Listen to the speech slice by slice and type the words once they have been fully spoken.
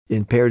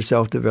impaired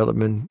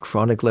self-development,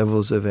 chronic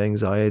levels of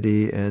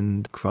anxiety,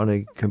 and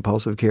chronic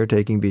compulsive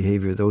caretaking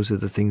behavior. Those are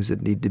the things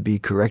that need to be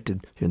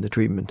corrected in the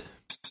treatment.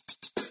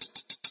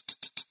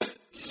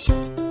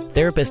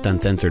 Therapist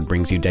Uncensored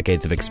brings you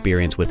decades of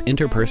experience with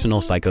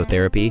interpersonal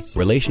psychotherapy,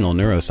 relational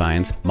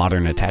neuroscience,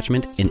 modern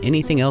attachment, and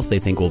anything else they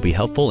think will be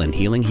helpful in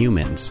healing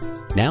humans.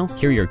 Now,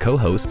 here are your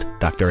co-hosts,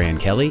 Dr. Ann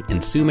Kelly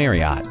and Sue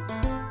Marriott.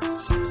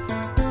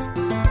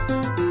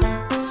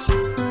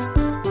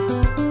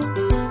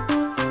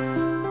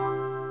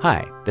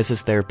 Hi, this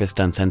is Therapist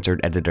Uncensored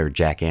editor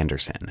Jack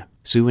Anderson.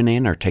 Sue and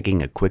Ann are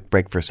taking a quick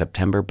break for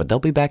September, but they'll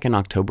be back in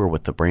October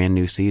with a brand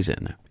new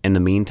season. In the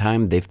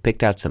meantime, they've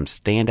picked out some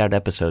standout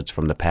episodes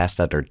from the past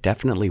that are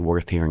definitely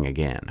worth hearing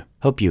again.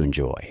 Hope you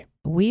enjoy.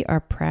 We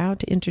are proud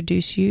to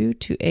introduce you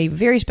to a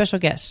very special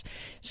guest.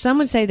 Some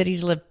would say that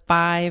he's lived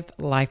 5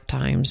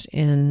 lifetimes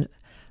in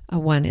the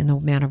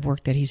amount of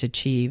work that he's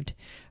achieved.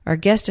 Our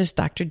guest is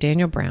Dr.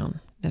 Daniel Brown.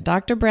 Now,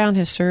 Dr. Brown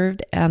has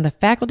served on the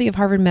faculty of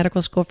Harvard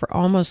Medical School for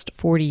almost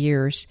 40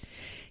 years.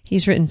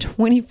 He's written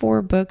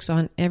 24 books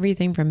on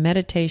everything from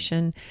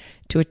meditation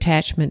to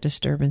attachment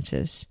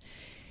disturbances.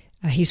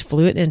 He's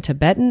fluent in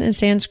Tibetan and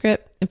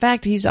Sanskrit. In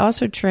fact, he's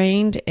also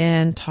trained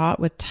and taught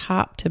with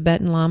top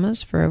Tibetan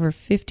lamas for over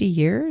 50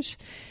 years,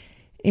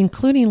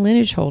 including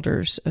lineage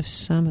holders of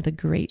some of the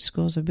great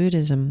schools of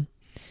Buddhism.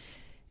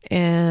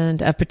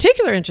 And of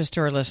particular interest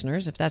to our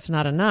listeners, if that's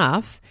not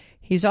enough,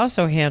 he's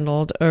also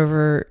handled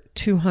over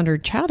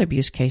 200 child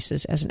abuse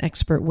cases as an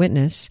expert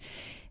witness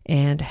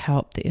and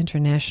helped the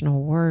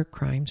International War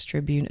Crimes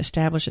Tribunal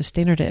establish a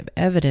standard of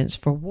evidence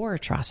for war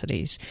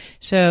atrocities.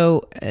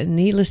 So,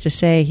 needless to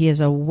say, he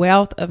has a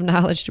wealth of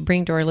knowledge to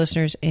bring to our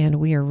listeners, and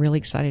we are really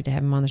excited to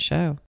have him on the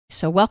show.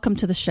 So welcome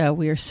to the show.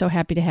 We are so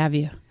happy to have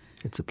you.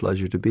 It's a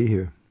pleasure to be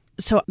here.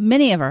 So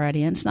many of our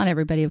audience, not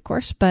everybody, of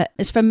course, but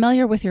is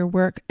familiar with your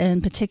work,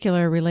 in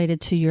particular related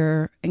to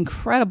your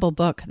incredible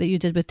book that you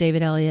did with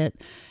David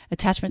Elliott,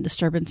 Attachment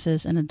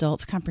Disturbances in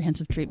Adults,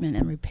 Comprehensive Treatment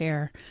and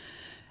Repair.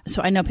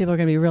 So I know people are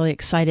going to be really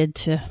excited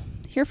to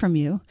hear from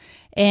you.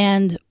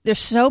 And there's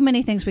so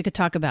many things we could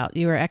talk about.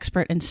 You are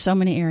expert in so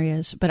many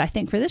areas, but I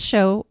think for this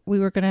show, we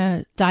were going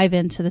to dive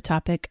into the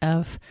topic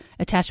of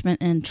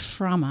attachment and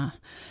trauma.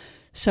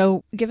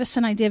 So give us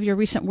an idea of your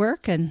recent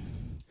work and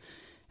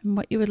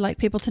what you would like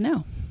people to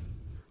know.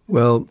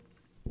 Well,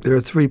 there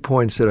are 3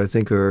 points that I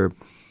think are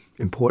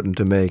important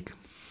to make.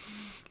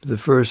 The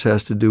first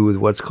has to do with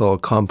what's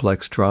called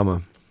complex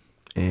trauma.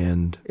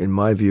 And in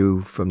my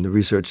view, from the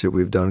research that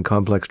we've done,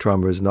 complex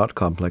trauma is not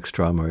complex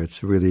trauma.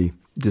 It's really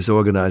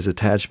disorganized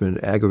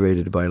attachment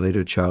aggravated by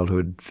later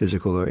childhood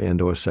physical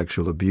or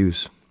sexual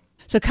abuse.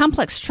 So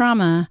complex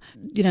trauma,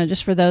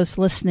 just for those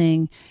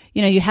listening,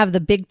 you have the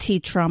big T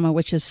trauma,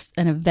 which is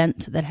an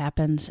event that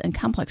happens, and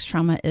complex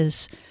trauma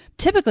is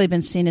typically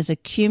been seen as a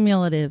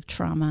cumulative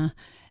trauma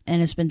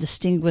and has been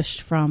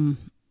distinguished from,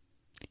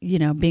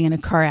 being in a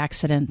car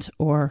accident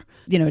or,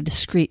 a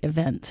discrete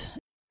event.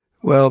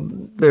 Well,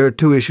 there are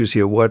 2 issues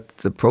here. What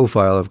the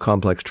profile of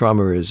complex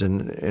trauma is,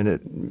 and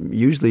it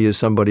usually is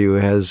somebody who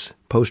has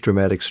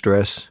post-traumatic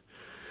stress,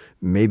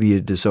 maybe a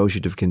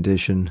dissociative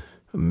condition,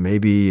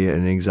 maybe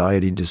an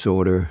anxiety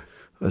disorder,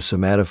 a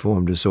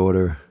somatoform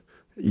disorder.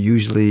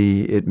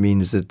 Usually it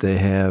means that they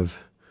have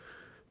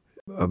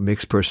a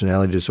mixed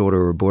personality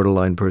disorder or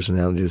borderline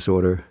personality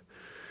disorder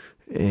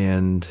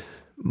and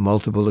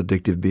multiple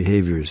addictive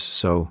behaviors.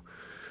 So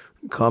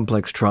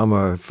complex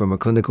trauma from a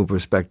clinical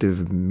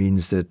perspective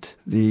means that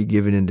the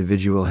given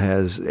individual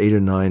has 8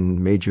 or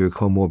 9 major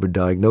comorbid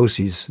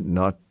diagnoses,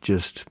 not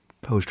just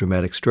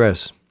post-traumatic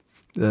stress.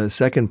 The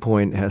second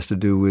point has to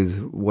do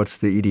with what's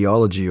the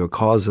etiology or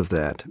cause of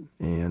that.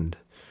 And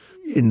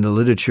in the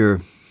literature,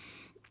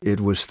 it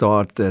was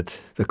thought that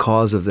the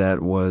cause of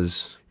that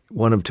was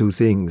one of 2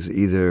 things,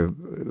 either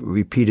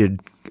repeated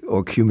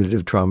or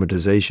cumulative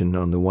traumatization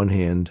on the one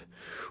hand,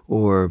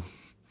 or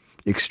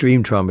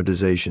extreme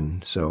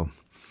traumatization. So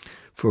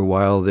for a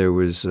while there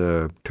was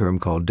a term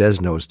called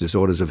DESNOS,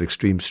 disorders of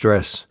extreme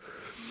stress,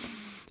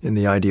 and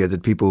the idea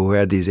that people who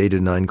had these 8 or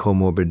 9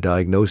 comorbid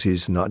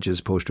diagnoses, not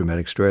just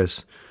post-traumatic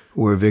stress,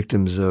 were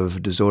victims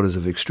of disorders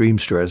of extreme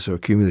stress or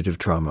cumulative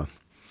trauma.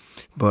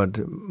 But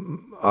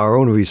our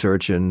own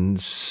research and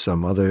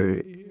some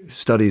other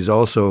studies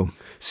also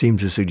seem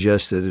to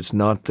suggest that it's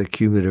not the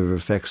cumulative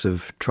effects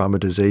of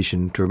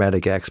traumatization,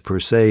 traumatic acts per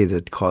se,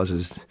 that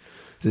causes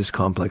this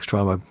complex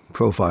trauma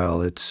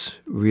profile. It's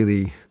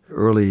really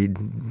early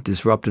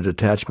disrupted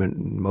attachment,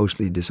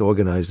 mostly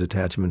disorganized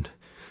attachment,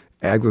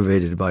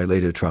 aggravated by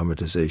later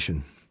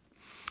traumatization.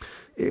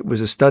 It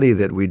was a study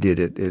that we did.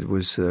 It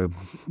was the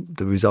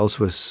results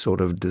were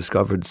sort of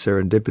discovered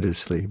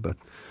serendipitously, but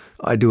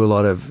I do a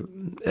lot of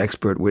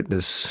expert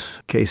witness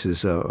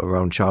cases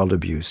around child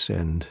abuse.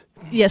 And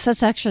yes,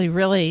 that's actually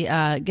really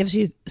gives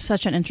you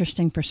such an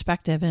interesting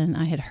perspective, and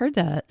I had heard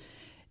that.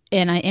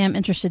 And I am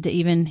interested to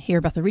even hear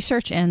about the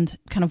research and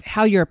kind of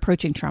how you're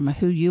approaching trauma,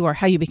 who you are,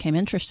 how you became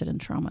interested in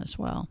trauma as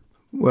well.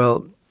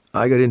 Well,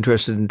 I got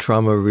interested in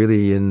trauma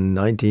really in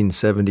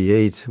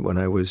 1978 when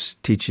I was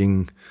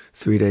teaching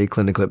 3-day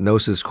clinical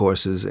hypnosis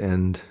courses,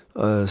 and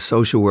a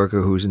social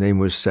worker whose name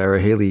was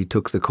Sarah Haley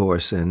took the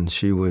course, and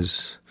she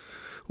was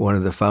one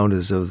of the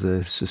founders of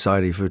the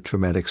Society for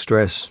Traumatic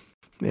Stress.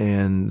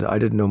 And I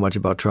didn't know much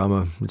about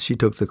trauma. She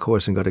took the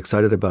course and got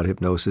excited about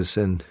hypnosis,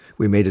 and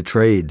we made a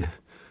trade.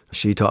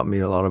 She taught me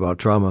a lot about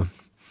trauma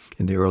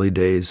in the early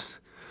days,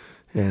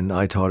 and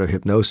I taught her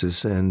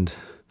hypnosis, and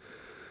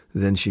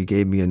then she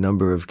gave me a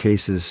number of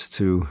cases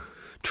to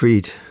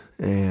treat,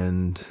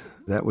 and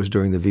that was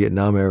during the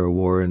Vietnam-era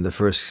war, and the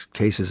first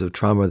cases of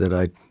trauma that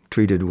I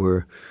treated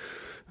were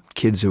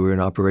kids who were in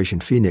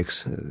Operation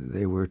Phoenix.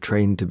 They were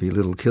trained to be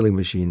little killing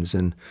machines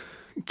and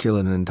kill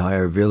an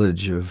entire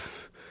village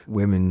of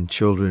women,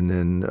 children,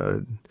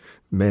 and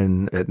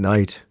men at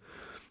night.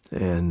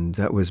 And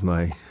that was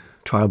my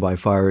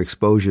trial-by-fire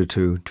exposure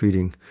to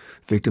treating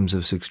victims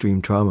of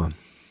extreme trauma.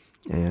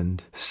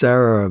 And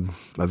Sarah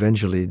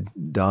eventually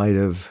died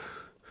of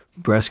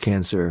breast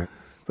cancer,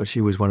 but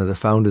she was one of the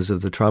founders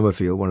of the trauma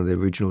field, one of the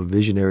original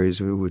visionaries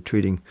who were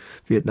treating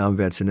Vietnam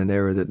vets in an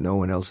era that no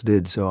one else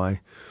did. So I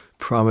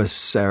promised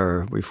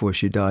Sarah before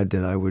she died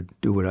that I would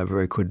do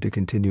whatever I could to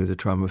continue the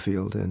trauma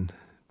field and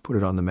put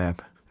it on the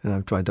map. And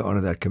I've tried to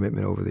honor that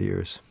commitment over the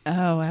years.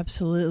 Oh,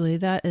 absolutely.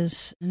 That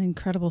is an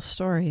incredible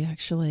story,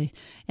 actually.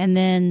 And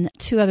then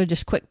 2 other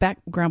just quick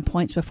background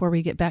points before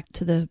we get back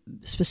to the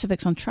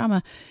specifics on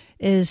trauma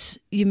is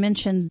you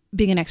mentioned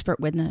being an expert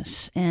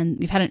witness, and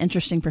you've had an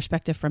interesting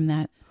perspective from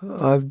that.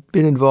 I've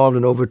been involved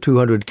in over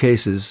 200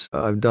 cases.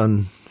 I've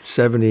done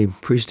 70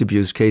 priest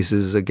abuse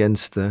cases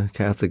against the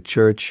Catholic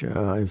Church.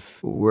 I've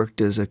worked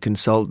as a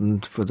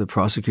consultant for the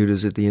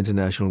prosecutors at the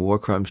International War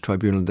Crimes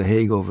Tribunal in The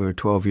Hague over a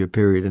 12-year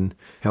period and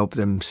helped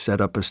them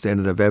set up a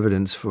standard of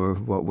evidence for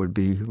what would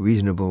be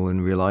reasonable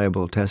and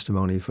reliable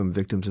testimony from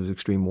victims of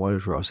extreme war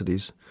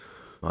atrocities.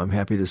 I'm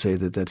happy to say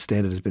that that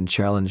standard has been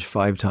challenged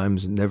 5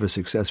 times, never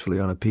successfully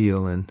on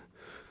appeal, and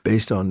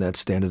based on that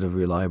standard of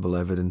reliable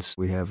evidence,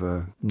 we have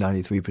a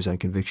 93%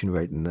 conviction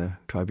rate in the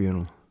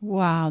tribunal.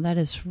 Wow, that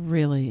is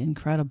really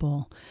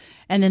incredible.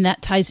 And then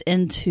that ties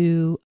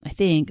into, I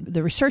think,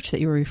 the research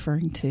that you were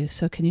referring to.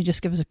 So can you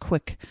just give us a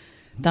quick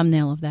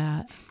thumbnail of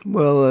that?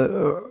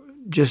 Well,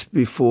 just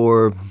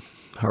before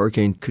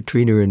Hurricane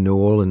Katrina in New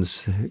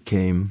Orleans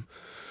came,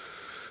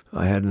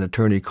 I had an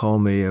attorney call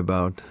me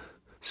about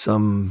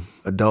some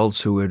adults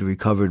who had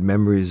recovered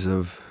memories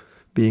of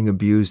being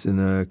abused in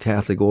a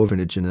Catholic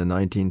orphanage in the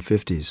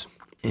 1950s.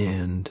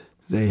 And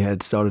they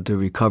had started to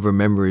recover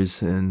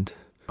memories, and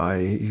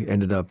I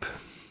ended up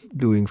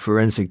doing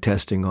forensic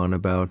testing on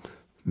about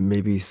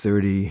maybe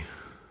 30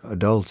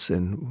 adults.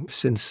 And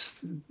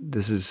since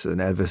this is an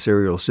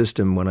adversarial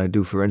system, when I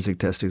do forensic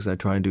testings, I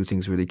try and do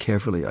things really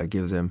carefully. I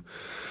give them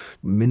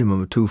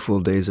minimum 2 full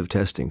days of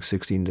testing,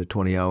 16 to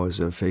 20 hours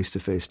of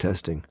face-to-face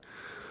testing.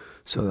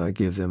 So I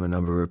give them a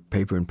number of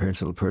paper and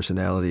pencil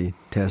personality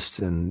tests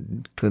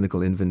and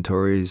clinical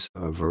inventories,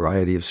 a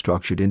variety of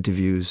structured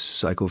interviews,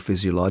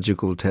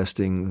 psychophysiological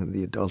testing,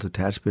 the adult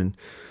attachment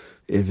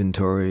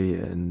inventory,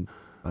 and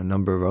a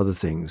number of other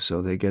things.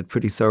 So they get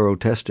pretty thorough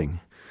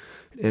testing.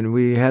 And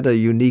we had a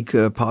unique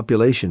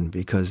population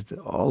because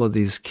all of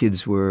these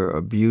kids were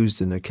abused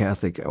in a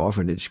Catholic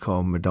orphanage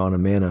called Madonna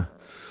Manor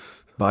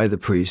by the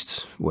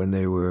priests when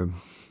they were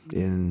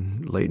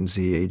in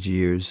latency age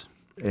years.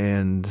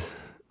 And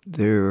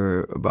there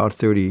were about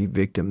 30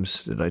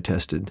 victims that I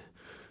tested.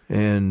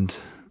 And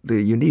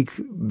the unique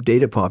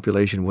data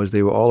population was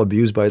they were all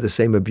abused by the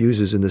same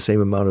abusers in the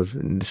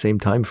same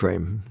time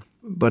frame.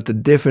 But the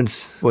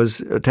difference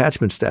was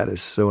attachment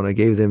status. So when I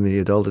gave them the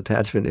adult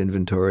attachment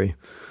inventory,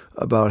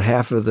 about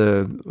half of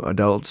the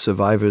adult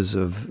survivors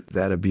of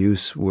that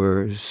abuse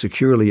were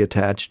securely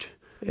attached,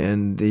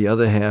 and the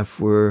other half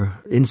were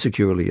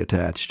insecurely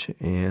attached.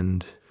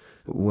 And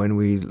when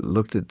we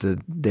looked at the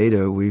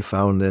data, we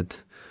found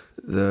that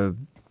the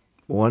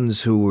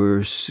ones who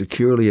were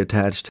securely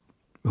attached,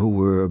 who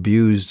were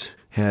abused,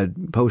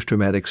 had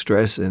post-traumatic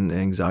stress and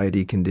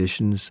anxiety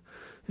conditions,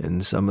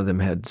 and some of them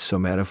had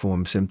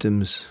somatoform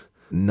symptoms.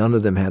 None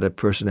of them had a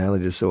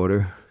personality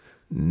disorder.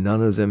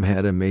 None of them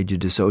had a major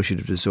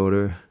dissociative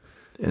disorder,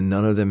 and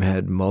none of them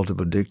had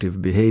multiple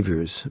addictive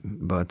behaviors.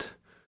 But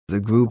the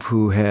group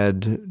who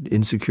had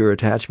insecure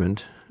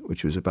attachment,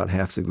 which was about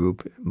half the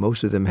group,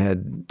 most of them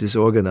had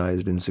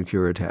disorganized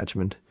insecure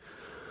attachment.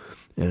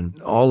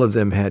 And all of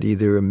them had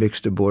either a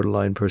mixed or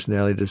borderline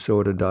personality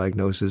disorder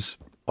diagnosis.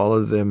 All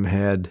of them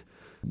had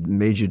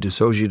major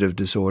dissociative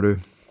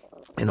disorder,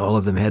 and all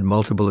of them had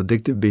multiple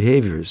addictive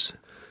behaviors.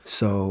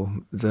 So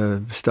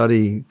the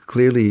study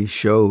clearly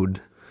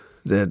showed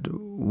that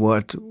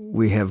what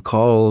we have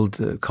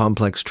called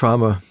complex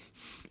trauma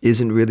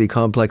isn't really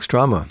complex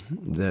trauma.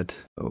 That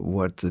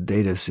what the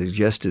data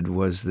suggested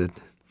was that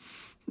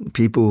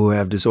people who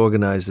have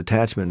disorganized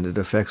attachment, it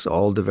affects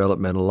all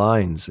developmental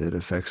lines. It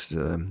affects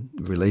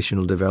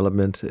relational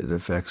development, it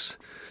affects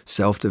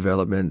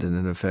self-development,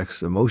 and it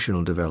affects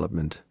emotional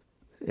development.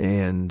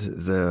 And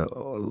the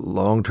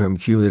long-term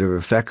cumulative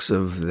effects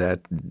of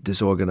that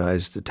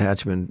disorganized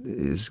attachment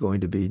is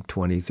going to be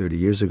 20, 30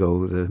 years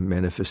ago, the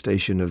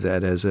manifestation of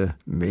that as a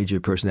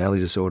major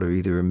personality disorder,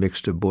 either a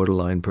mixed or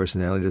borderline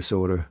personality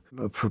disorder,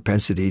 a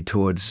propensity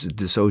towards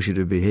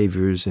dissociative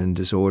behaviors and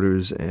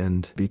disorders,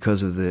 and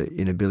because of the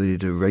inability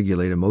to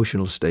regulate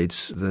emotional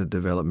states, the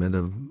development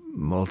of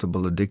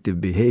multiple addictive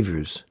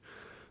behaviors.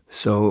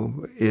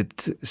 So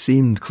it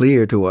seemed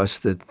clear to us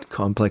that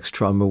complex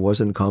trauma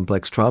wasn't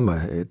complex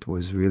trauma. It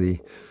was really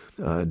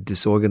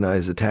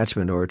disorganized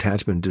attachment or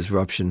attachment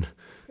disruption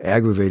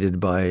aggravated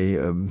by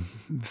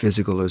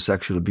physical or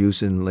sexual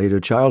abuse in later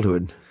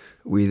childhood.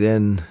 We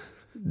then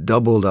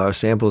doubled our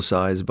sample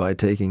size by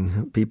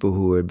taking people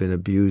who had been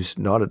abused,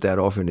 not at that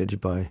orphanage,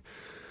 by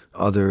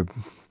other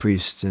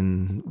priests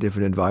in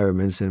different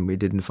environments, and we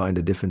didn't find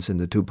a difference in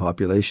the two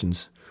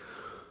populations.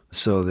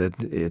 So that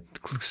it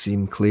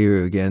seemed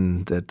clear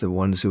again that the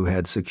ones who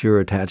had secure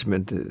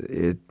attachment,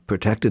 it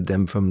protected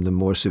them from the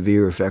more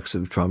severe effects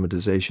of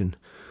traumatization.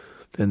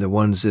 And the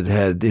ones that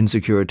had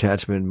insecure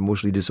attachment,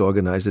 mostly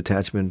disorganized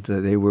attachment,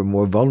 they were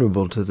more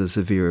vulnerable to the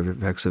severe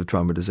effects of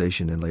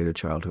traumatization in later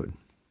childhood.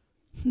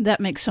 That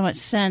makes so much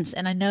sense.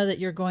 And I know that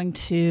you're going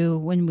to,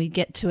 when we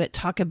get to it,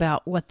 talk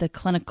about what the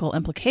clinical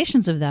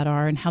implications of that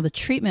are and how the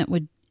treatment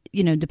would,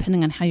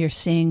 depending on how you're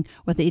seeing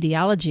what the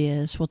etiology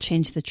is, will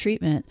change the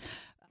treatment.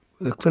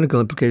 The clinical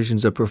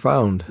implications are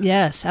profound.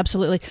 Yes,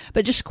 absolutely.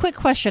 But just a quick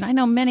question. I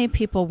know many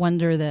people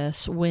wonder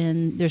this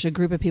when there's a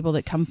group of people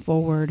that come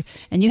forward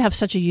and you have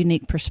such a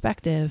unique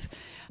perspective.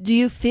 Do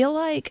you feel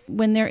like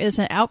when there is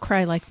an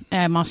outcry, like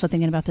I'm also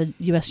thinking about the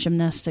U.S.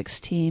 gymnastics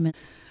team,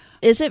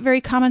 is it very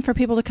common for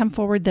people to come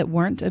forward that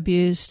weren't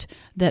abused,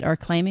 that are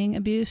claiming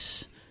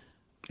abuse?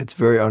 It's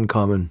very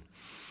uncommon.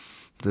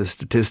 The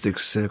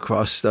statistics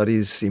across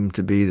studies seem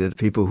to be that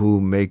people who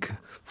make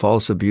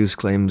false abuse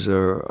claims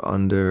are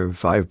under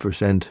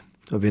 5%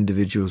 of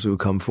individuals who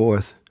come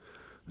forth.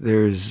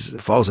 There's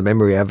false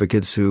memory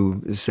advocates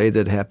who say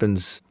that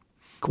happens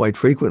quite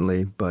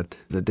frequently, but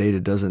the data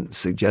doesn't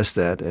suggest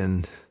that.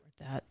 And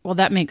well,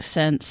 that makes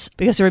sense,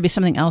 because there would be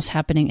something else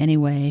happening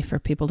anyway for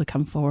people to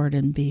come forward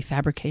and be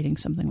fabricating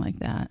something like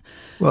that.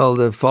 Well,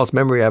 the false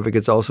memory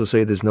advocates also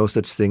say there's no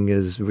such thing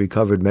as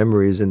recovered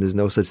memories and there's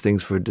no such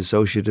things for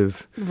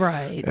dissociative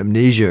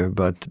amnesia.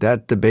 But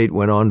that debate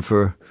went on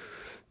for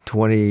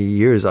 20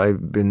 years.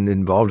 I've been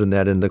involved in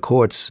that in the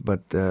courts,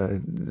 but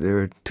there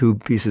are two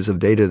pieces of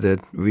data that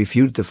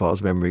refute the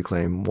false memory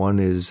claim. One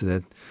is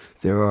that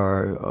there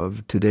are,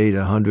 to date,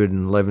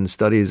 111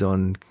 studies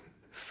on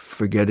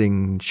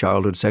forgetting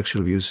childhood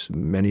sexual abuse,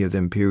 many of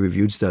them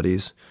peer-reviewed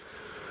studies.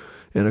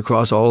 And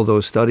across all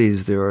those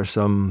studies, there are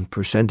some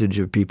percentage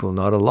of people,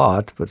 not a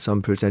lot, but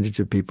some percentage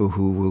of people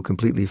who will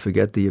completely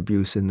forget the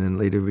abuse and then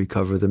later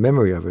recover the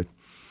memory of it.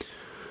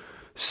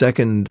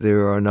 Second,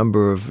 there are a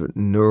number of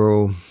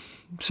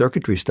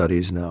neurocircuitry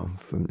studies now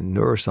from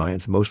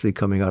neuroscience, mostly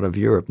coming out of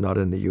Europe, not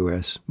in the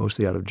U.S.,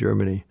 mostly out of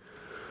Germany,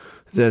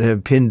 that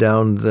have pinned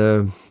down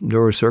the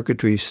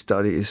neurocircuitry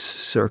studies,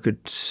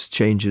 circuit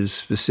changes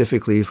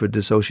specifically for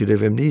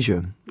dissociative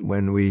amnesia.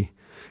 When we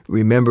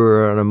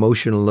remember an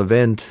emotional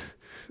event,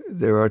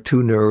 there are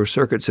two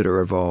neurocircuits that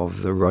are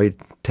involved, the right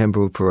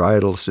temporal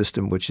parietal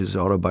system, which is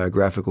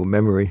autobiographical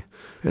memory,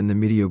 and the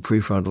medial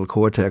prefrontal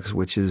cortex,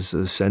 which is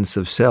a sense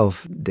of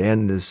self,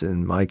 Dan-ness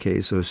in my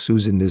case, or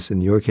Susan-ness in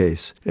your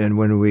case. And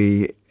when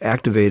we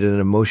activate an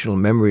emotional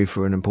memory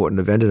for an important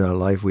event in our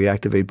life, we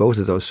activate both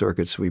of those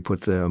circuits. We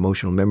put the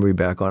emotional memory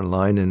back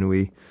online and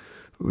we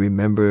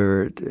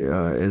remember it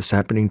as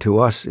happening to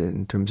us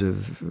in terms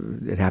of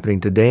it happening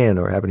to Dan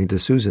or happening to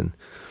Susan.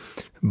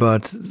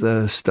 But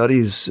the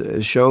studies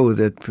show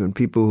that when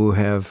people who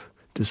have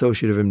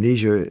dissociative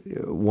amnesia,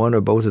 one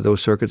or both of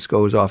those circuits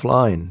goes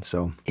offline.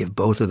 So if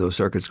both of those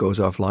circuits goes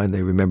offline,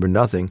 they remember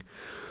nothing.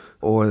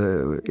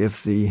 Or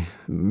if the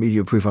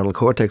medial prefrontal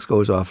cortex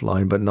goes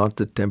offline, but not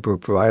the temporal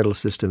parietal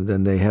system,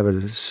 then they have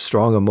a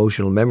strong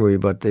emotional memory,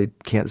 but they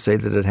can't say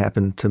that it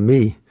happened to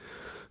me.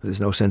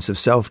 There's no sense of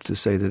self to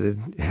say that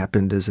it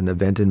happened as an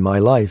event in my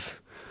life.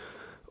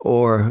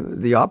 Or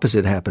the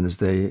opposite happens.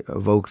 They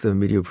evoke the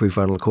medial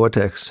prefrontal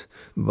cortex,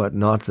 but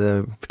not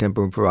the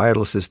temporal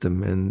parietal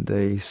system. And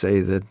they say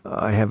that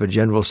I have a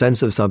general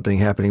sense of something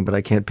happening, but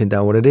I can't pin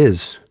down what it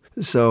is.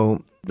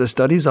 So the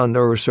studies on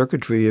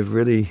neurocircuitry have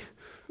really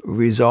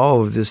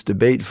resolved this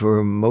debate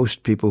for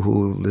most people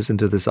who listen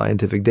to the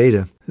scientific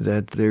data,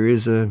 that there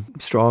is a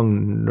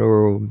strong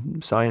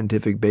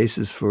neuroscientific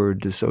basis for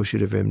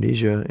dissociative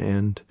amnesia,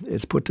 and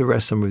it's put to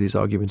rest some of these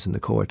arguments in the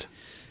court.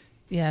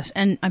 Yes,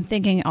 and I'm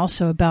thinking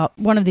also about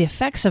one of the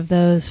effects of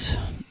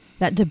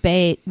that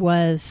debate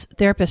was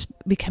therapists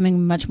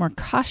becoming much more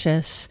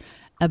cautious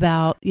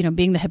about,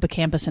 being the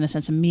hippocampus in a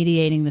sense of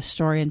mediating the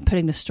story and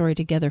putting the story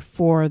together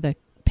for the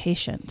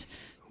patient.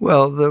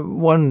 Well, the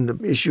one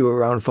issue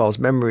around false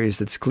memories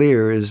that's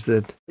clear is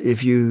that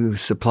if you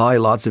supply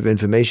lots of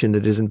information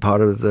that isn't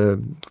part of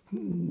the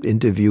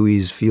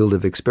interviewee's field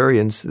of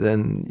experience,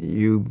 then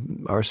you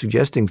are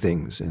suggesting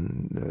things.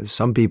 And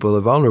some people are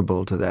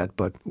vulnerable to that.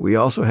 But we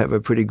also have a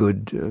pretty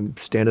good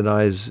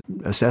standardized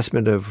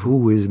assessment of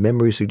who is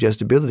memory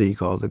suggestibility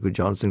called the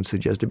Good-Johnson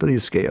Suggestibility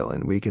Scale.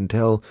 And we can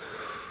tell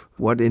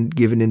what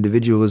given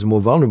individual is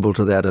more vulnerable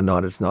to that or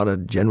not. It's not a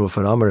general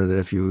phenomenon that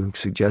if you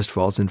suggest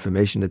false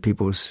information that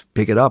people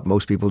pick it up.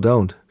 Most people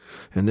don't.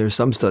 And there's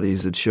some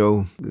studies that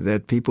show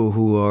that people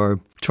who are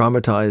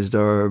traumatized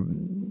are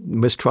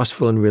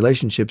mistrustful in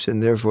relationships,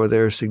 and therefore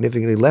they're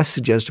significantly less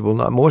suggestible,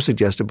 not more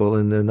suggestible,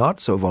 and they're not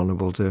so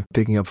vulnerable to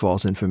picking up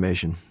false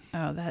information.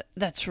 Oh,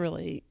 that's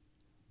really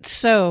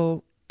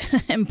so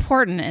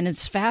important, and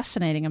it's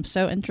fascinating. I'm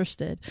so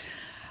interested.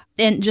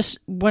 And just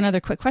one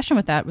other quick question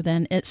with that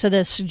then. So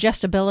the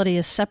suggestibility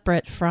is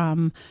separate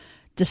from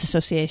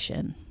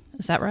disassociation.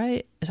 Is that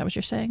right? Is that what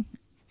you're saying?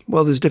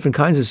 Well, there's different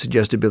kinds of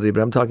suggestibility, but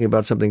I'm talking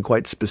about something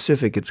quite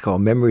specific. It's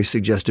called memory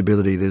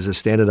suggestibility. There's a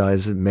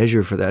standardized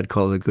measure for that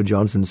called the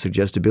Good-Johnson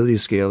Suggestibility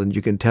Scale, and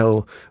you can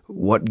tell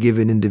what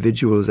given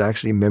individual is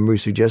actually memory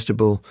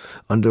suggestible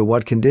under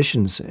what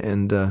conditions.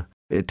 And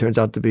it turns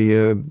out to be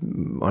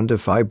under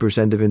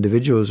 5% of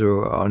individuals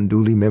are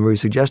unduly memory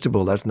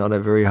suggestible. That's not a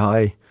very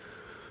high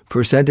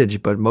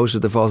percentage, but most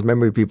of the false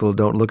memory people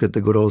don't look at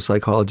the good old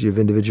psychology of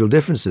individual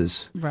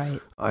differences.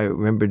 Right. I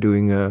remember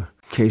doing a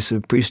case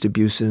of priest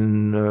abuse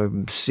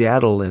in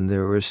Seattle, and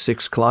there were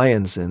 6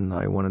 clients, and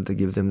I wanted to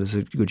give them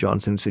the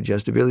Good-Johnson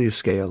Suggestibility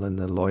Scale, and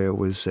the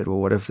lawyer said,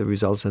 well, what if the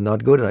results are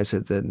not good? And I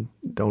said, then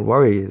don't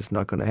worry, it's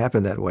not going to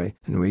happen that way.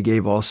 And we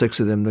gave all 6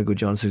 of them the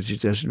Good-Johnson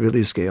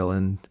Suggestibility Scale,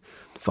 and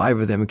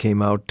 5 of them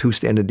came out 2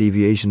 standard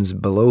deviations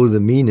below the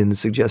mean in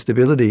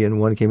suggestibility,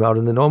 and 1 came out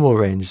in the normal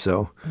range.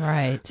 So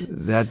right.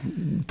 that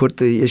put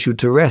the issue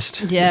to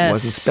rest. Yes. It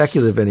wasn't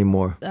speculative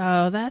anymore.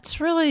 Oh, that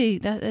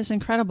is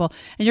incredible.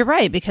 And you're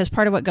right, because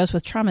part of what goes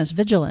with trauma is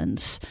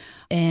vigilance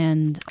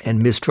and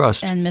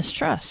mistrust. And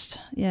mistrust,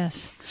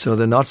 yes. So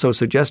they're not so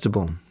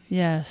suggestible.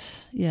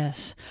 Yes,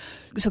 yes.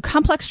 So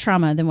complex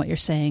trauma, then what you're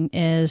saying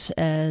is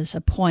as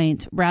a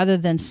point, rather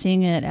than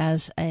seeing it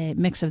as a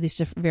mix of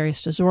these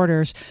various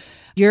disorders,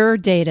 your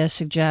data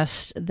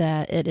suggests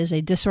that it is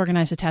a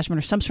disorganized attachment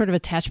or some sort of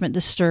attachment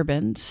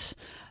disturbance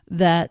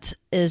that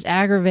is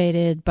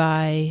aggravated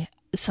by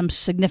some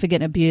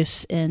significant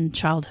abuse in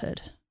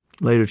childhood.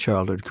 Later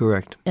childhood,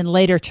 correct. In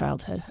later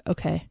childhood,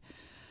 okay.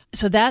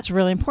 So that's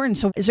really important.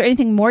 So is there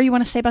anything more you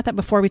want to say about that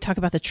before we talk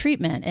about the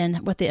treatment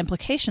and what the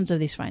implications of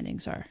these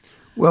findings are?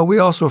 Well, we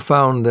also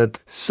found that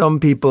some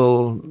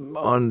people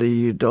on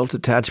the adult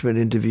attachment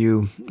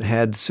interview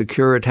had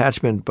secure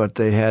attachment, but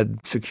they had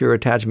secure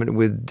attachment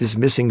with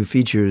dismissing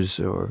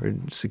features or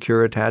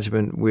secure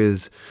attachment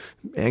with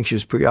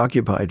anxious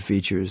preoccupied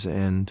features.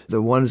 And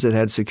the ones that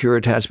had secure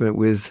attachment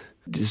with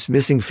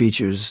dismissing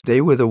features,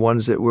 they were the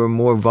ones that were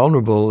more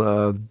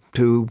vulnerable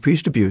to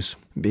priest abuse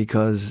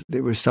because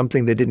there was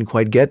something they didn't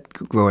quite get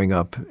growing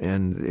up,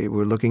 and they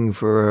were looking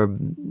for a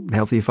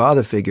healthy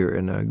father figure,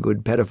 and a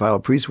good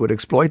pedophile priest would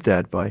exploit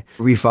that by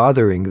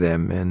refathering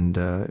them and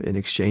in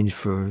exchange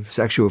for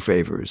sexual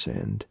favors.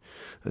 And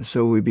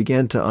so we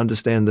began to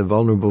understand the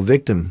vulnerable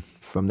victim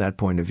from that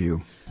point of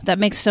view. That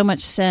makes so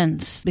much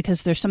sense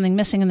because there's something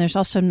missing, and there's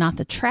also not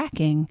the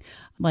tracking,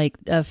 like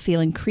of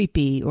feeling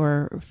creepy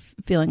or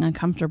feeling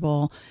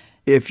uncomfortable.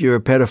 If you're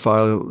a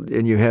pedophile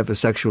and you have a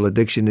sexual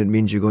addiction, it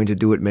means you're going to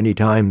do it many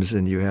times,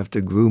 and you have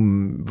to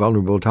groom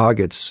vulnerable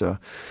targets.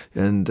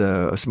 And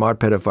a smart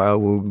pedophile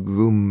will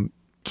groom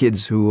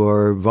kids who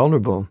are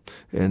vulnerable,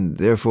 and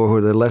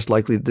therefore they're less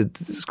likely to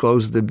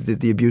disclose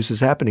the abuse is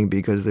happening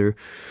because they're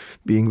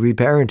being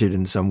reparented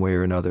in some way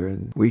or another.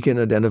 And we can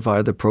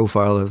identify the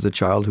profile of the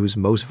child who's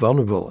most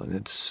vulnerable, and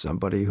it's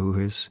somebody who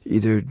has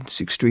either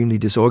extremely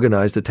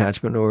disorganized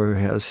attachment or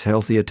has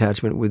healthy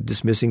attachment with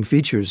dismissing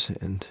features,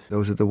 and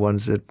those are the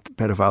ones that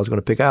pedophiles are going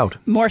to pick out.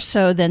 More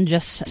so than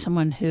just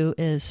someone who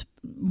is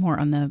more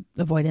on the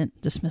avoidant,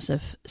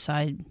 dismissive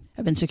side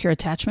of insecure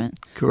attachment?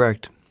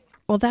 Correct.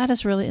 Well, that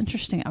is really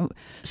interesting.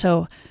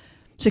 So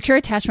secure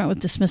attachment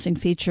with dismissing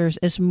features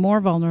is more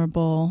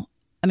vulnerable.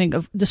 I mean,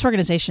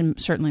 disorganization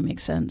certainly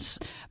makes sense,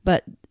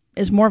 but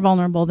is more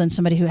vulnerable than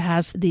somebody who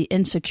has the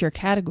insecure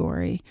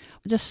category.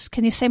 Just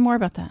can you say more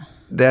about that?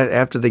 That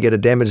after they get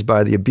damaged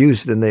by the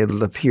abuse, then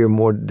they'll appear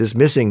more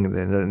dismissing,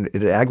 and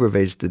it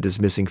aggravates the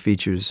dismissing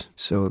features.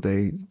 So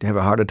they have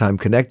a harder time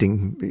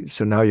connecting.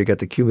 So now you get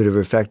the cumulative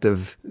effect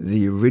of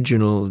the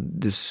original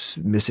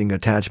dismissing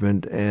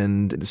attachment,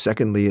 and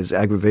secondly is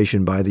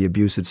aggravation by the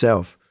abuse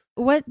itself.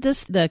 What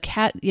does the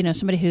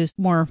somebody who's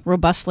more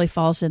robustly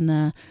falls in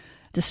the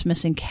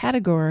dismissing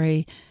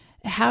category,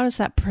 how is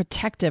that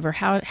protective, or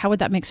how would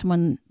that make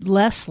someone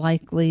less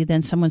likely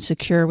than someone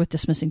secure with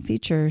dismissing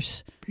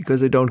features?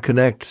 Because they don't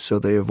connect, so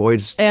they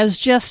avoid. I was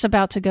just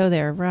about to go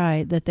there,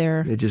 right, that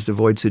they just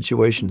avoid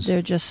situations.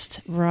 They're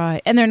just,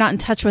 right, and they're not in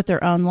touch with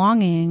their own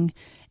longing,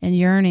 and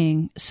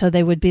yearning so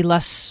they would be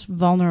less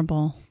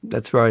vulnerable.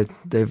 That's right.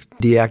 They've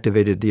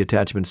deactivated the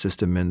attachment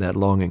system in that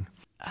longing.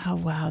 Oh,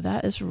 wow.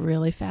 That is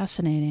really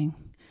fascinating.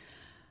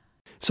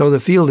 So the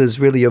field has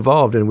really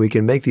evolved, and we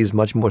can make these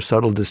much more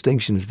subtle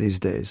distinctions these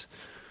days.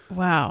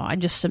 Wow. I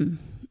just am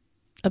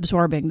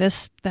absorbing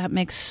this. That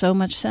makes so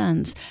much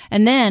sense.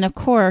 And then, of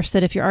course,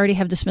 that if you already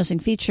have dismissing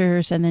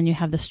features and then you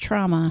have this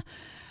trauma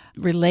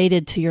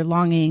related to your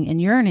longing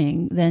and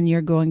yearning, then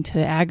you're going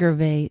to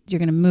aggravate, you're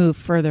going to move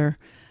further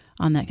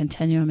on that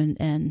continuum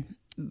and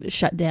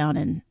shut down,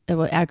 and it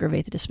will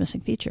aggravate the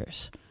dismissing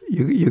features.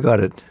 You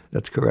got it.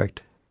 That's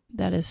correct.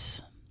 That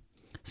is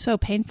so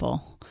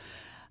painful.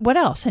 What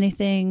else?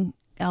 Anything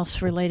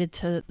else related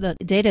to the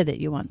data that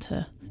you want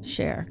to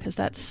share? Because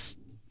that's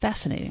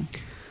fascinating.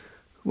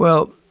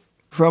 Well,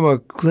 from a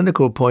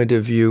clinical point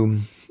of view,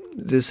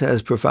 this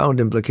has profound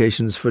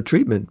implications for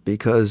treatment,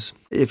 because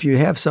if you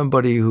have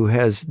somebody who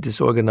has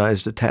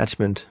disorganized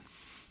attachment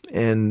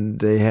and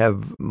they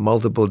have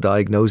multiple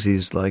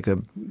diagnoses, like a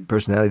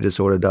personality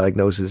disorder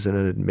diagnosis and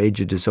a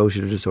major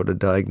dissociative disorder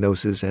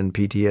diagnosis and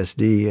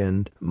PTSD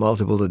and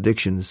multiple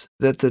addictions,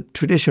 that the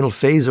traditional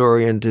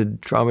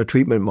phase-oriented trauma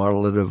treatment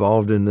model that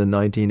evolved in the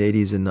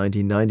 1980s and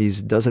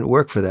 1990s doesn't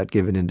work for that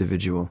given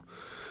individual.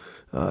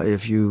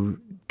 If you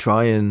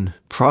try and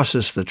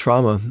process the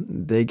trauma,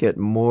 they get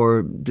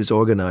more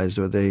disorganized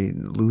or they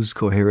lose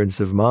coherence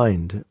of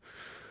mind.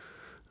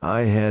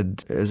 I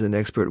had, as an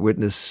expert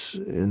witness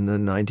in the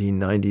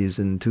 1990s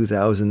and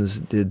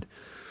 2000s, did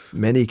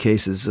many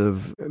cases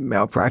of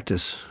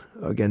malpractice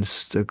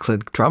against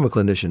trauma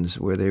clinicians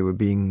where they were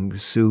being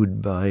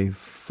sued by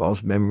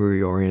false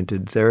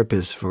memory-oriented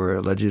therapists for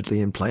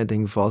allegedly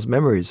implanting false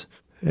memories.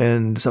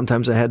 And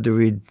sometimes I had to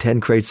read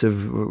 10 crates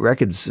of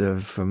records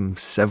from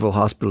several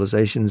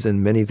hospitalizations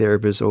and many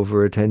therapists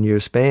over a 10-year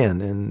span.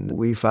 And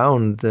we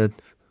found that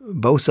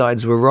both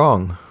sides were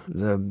wrong.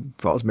 The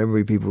false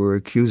memory people were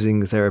accusing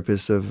the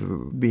therapists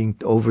of being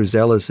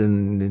overzealous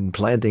in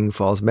implanting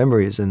false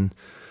memories. And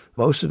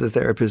most of the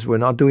therapists were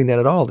not doing that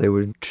at all. They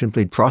were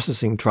simply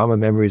processing trauma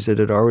memories that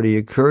had already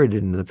occurred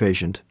in the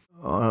patient.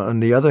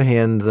 On the other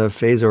hand, the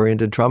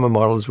phase-oriented trauma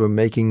models were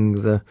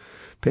making the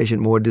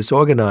patient more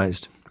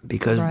disorganized.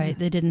 Because right,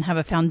 they didn't have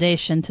a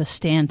foundation to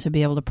stand to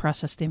be able to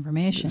process the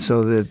information.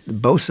 So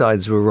that both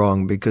sides were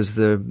wrong, because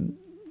the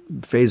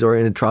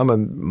phase-oriented trauma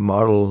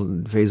model,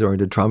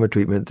 phase-oriented trauma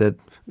treatment, that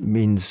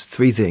means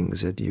three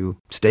things. That you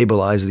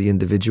stabilize the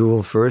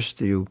individual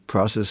first, you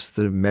process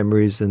the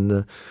memories and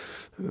the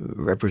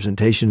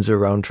representations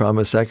around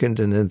trauma second,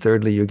 and then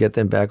thirdly, you get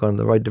them back on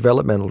the right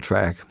developmental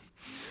track.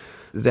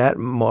 That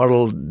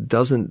model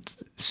doesn't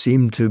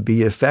seem to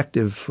be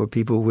effective for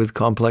people with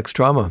complex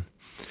trauma.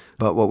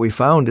 But what we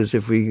found is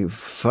if we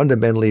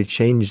fundamentally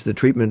change the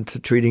treatment to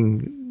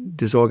treating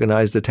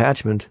disorganized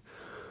attachment,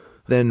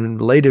 then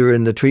later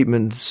in the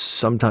treatment,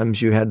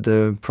 sometimes you had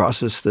to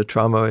process the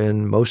trauma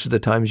and most of the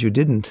times you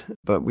didn't.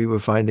 But we were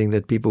finding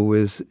that people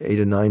with 8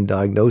 or 9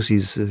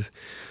 diagnoses of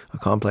a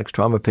complex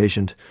trauma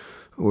patient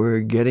were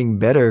getting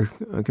better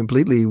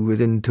completely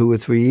within 2 or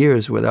 3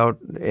 years without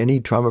any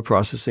trauma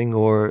processing,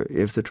 or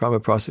if the trauma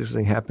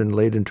processing happened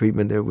late in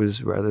treatment, it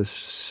was rather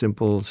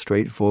simple,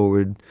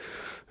 straightforward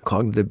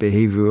cognitive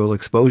behavioral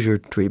exposure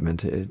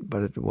treatment,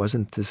 but it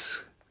wasn't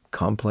this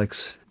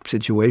complex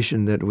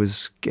situation that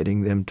was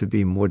getting them to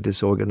be more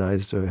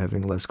disorganized or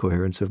having less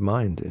coherence of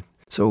mind.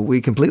 So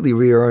we completely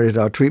reoriented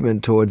our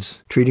treatment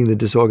towards treating the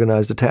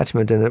disorganized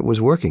attachment, and it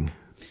was working.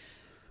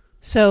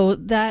 So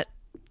that,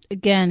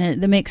 again,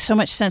 that makes so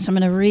much sense. I'm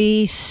going to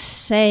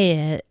re-say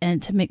it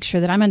and to make sure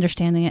that I'm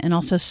understanding it, and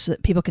also so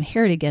that people can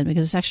hear it again,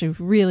 because it's actually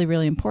really,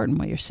 really important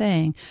what you're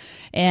saying.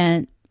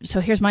 And so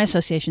here's my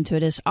association to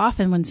it is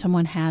often when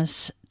someone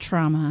has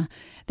trauma,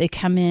 they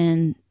come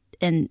in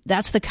and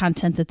that's the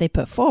content that they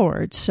put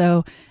forward.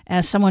 So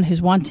as someone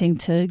who's wanting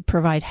to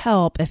provide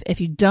help,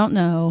 if you don't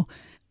know,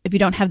 if you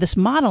don't have this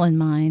model in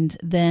mind,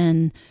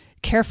 then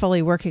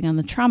carefully working on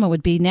the trauma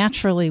would be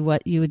naturally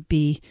what you would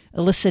be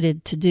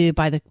elicited to do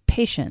by the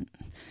patient.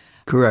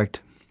 Correct.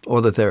 Or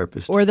the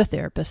therapist. Or the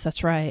therapist,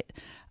 that's right.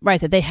 Right,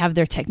 that they have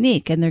their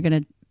technique and they're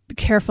going to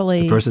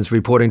carefully. The person's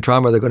reporting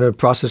trauma, they're going to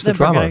process the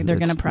trauma. They're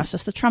going to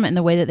process the trauma in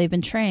the way that they've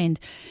been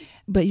trained.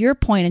 But your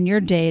point and your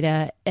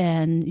data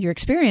and your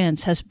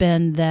experience has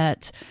been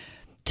that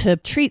to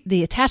treat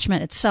the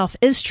attachment itself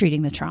is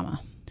treating the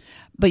trauma.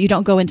 But you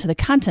don't go into the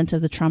content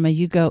of the trauma,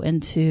 you go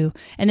into,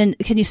 and then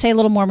can you say a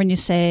little more when you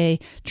say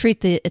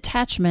treat the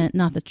attachment,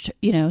 not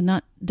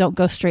the, don't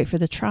go straight for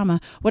the trauma.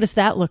 What does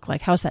that look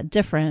like? How is that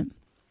different?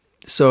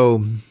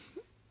 So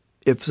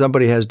if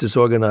somebody has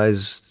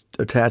disorganized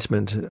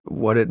attachment,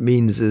 what it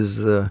means is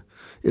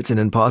it's an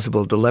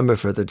impossible dilemma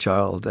for the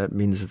child. That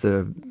means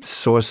the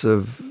source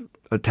of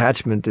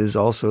attachment is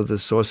also the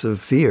source of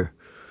fear.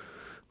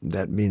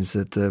 That means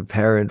that the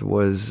parent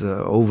was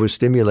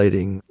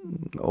overstimulating,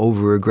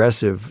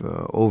 over-aggressive,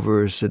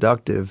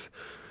 over-seductive,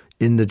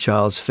 in the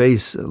child's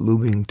face,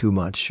 looming too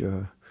much.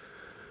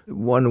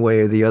 one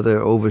way or the other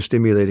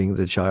overstimulating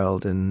the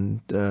child,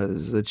 and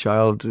the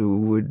child who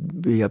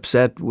would be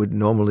upset would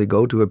normally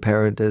go to a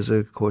parent as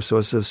a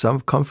source of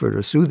some comfort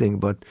or soothing,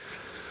 but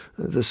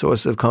the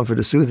source of comfort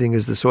or soothing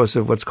is the source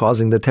of what's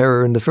causing the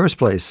terror in the first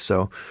place.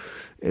 So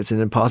it's an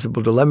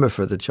impossible dilemma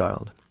for the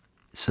child.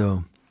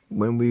 So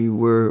when we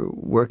were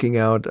working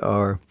out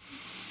our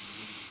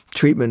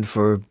treatment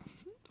for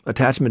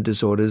attachment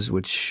disorders,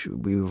 which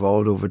we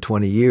evolved over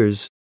 20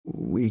 years,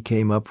 we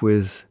came up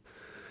with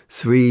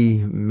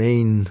 3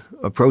 main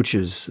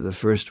approaches. The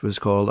first was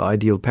called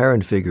ideal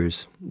parent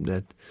figures,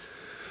 that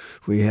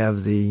we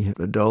have the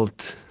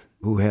adult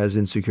who has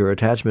insecure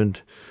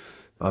attachment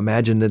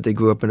imagine that they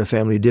grew up in a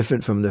family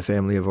different from the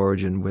family of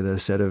origin, with a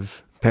set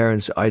of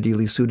parents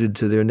ideally suited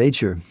to their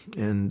nature.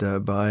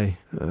 And by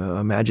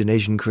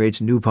imagination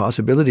creates new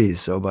possibilities.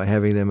 So by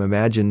having them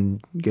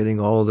imagine getting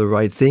all the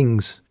right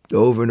things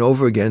over and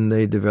over again,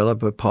 they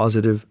develop a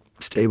positive,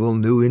 stable,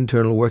 new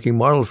internal working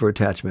model for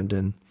attachment.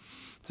 And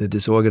the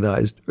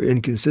disorganized or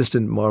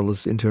inconsistent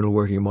models, internal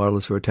working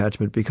models for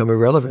attachment, become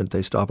irrelevant.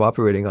 They stop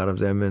operating out of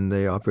them, and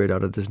they operate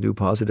out of this new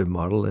positive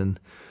model. And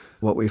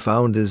what we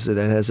found is that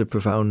it has a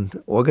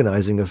profound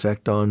organizing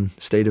effect on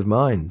state of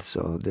mind.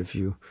 So if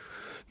you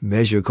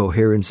measure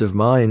coherence of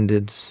mind,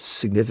 it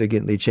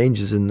significantly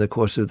changes in the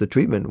course of the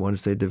treatment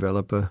once they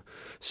develop a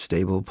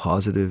stable,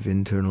 positive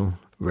internal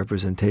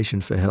representation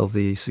for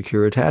healthy,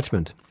 secure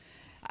attachment.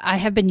 I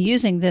have been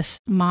using this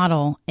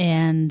model,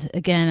 and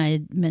again,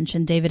 I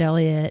mentioned David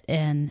Elliott,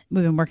 and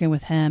we've been working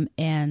with him,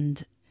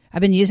 and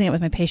I've been using it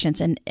with my patients,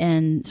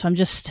 and so I'm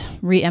just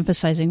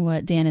re-emphasizing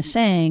what Dan is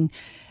saying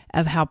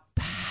of how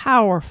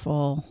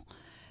powerful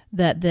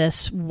that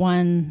this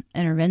one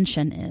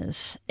intervention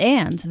is,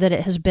 and that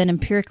it has been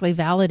empirically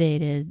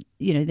validated.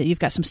 You know, that you've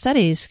got some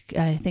studies,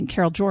 I think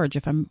Carol George,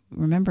 if I'm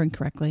remembering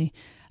correctly,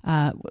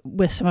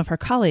 with some of her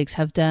colleagues,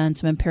 have done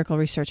some empirical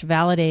research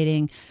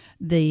validating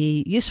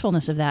the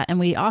usefulness of that. And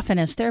we often,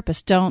 as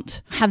therapists,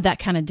 don't have that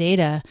kind of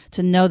data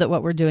to know that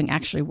what we're doing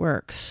actually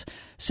works.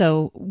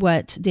 So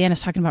what Dan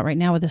is talking about right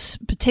now with this,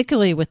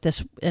 particularly with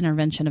this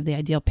intervention of the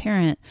ideal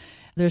parent,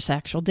 there's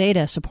actual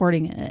data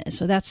supporting it.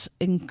 So that's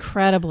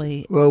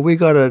incredibly... Well, we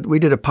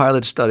did a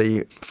pilot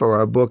study for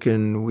our book,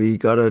 and we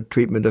got a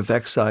treatment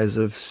effect size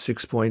of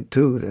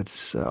 6.2.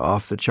 That's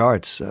off the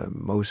charts.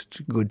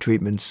 Most good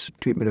treatment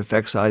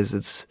effect size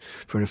that's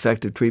for an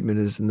effective treatment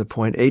is in the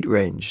 0.8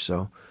 range.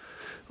 So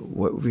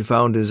what we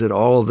found is that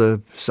all the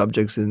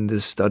subjects in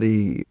this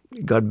study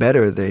got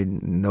better. They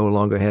no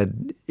longer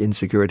had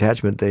insecure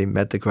attachment. They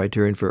met the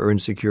criterion for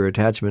earned secure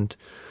attachment.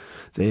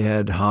 They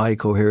had high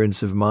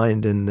coherence of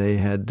mind, and they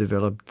had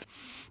developed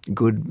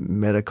good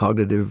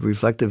metacognitive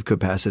reflective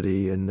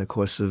capacity in the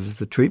course of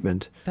the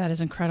treatment. That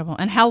is incredible.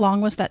 And how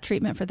long was that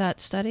treatment for that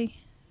study?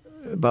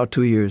 About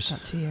 2 years.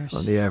 About 2 years.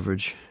 On the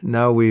average.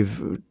 Now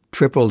we've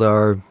tripled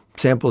our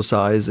sample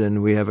size,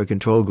 and we have a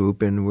control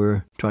group, and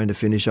we're trying to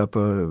finish up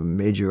a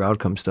major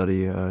outcome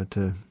study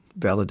to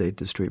validate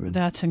this treatment.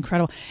 That's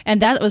incredible.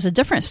 And that was a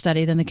different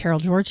study than the Carol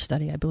George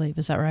study, I believe.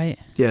 Is that right?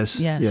 Yes.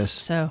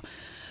 So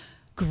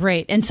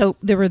great. And so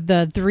there were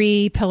the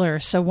 3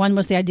 pillars. So one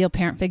was the ideal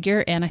parent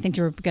figure, and I think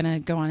you were going to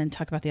go on and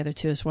talk about the other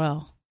 2 as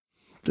well.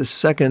 The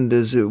second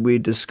is that we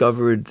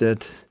discovered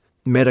that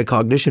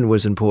metacognition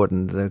was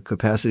important, the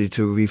capacity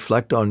to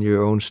reflect on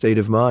your own state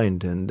of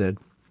mind. And that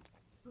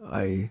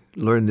I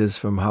learned this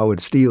from Howard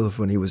Steele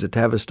when he was at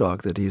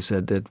Tavistock, that he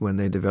said that when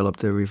they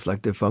developed their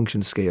reflective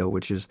function scale,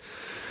 which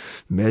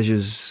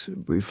measures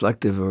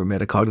reflective or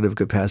metacognitive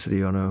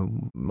capacity on a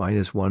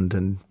 -1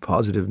 to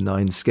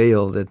 +9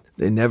 scale, that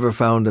they never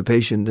found a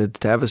patient at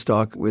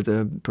Tavistock with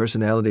a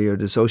personality or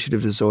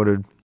dissociative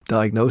disorder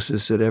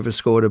diagnosis that ever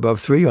scored above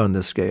 3 on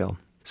this scale.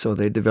 So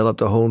they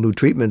developed a whole new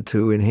treatment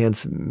to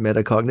enhance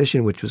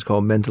metacognition, which was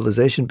called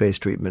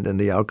mentalization-based treatment. And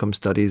the outcome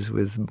studies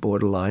with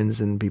borderlines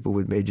and people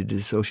with major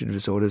dissociative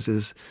disorders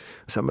is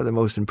some of the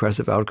most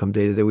impressive outcome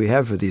data that we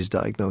have for these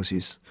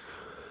diagnoses.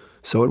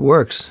 So it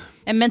works.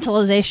 And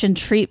mentalization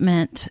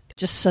treatment,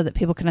 just so that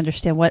people can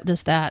understand, what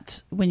does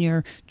that, when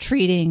you're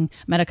treating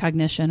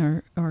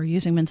metacognition or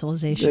using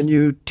mentalization? Then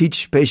you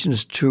teach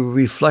patients to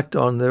reflect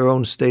on their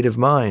own state of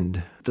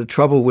mind. The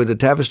trouble with the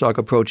Tavistock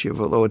approach,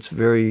 although it's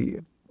very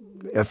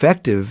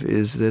effective,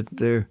 is that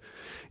they're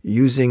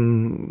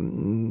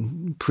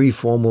using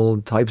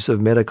pre-formal types of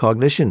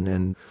metacognition,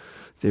 and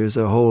there's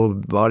a whole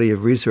body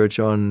of research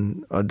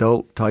on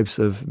adult types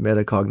of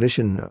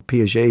metacognition.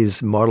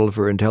 Piaget's model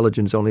for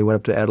intelligence only went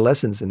up to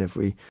adolescence, and if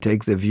we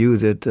take the view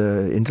that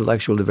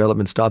intellectual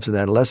development stops in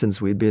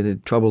adolescence, we'd be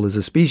in trouble as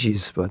a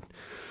species. But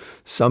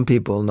some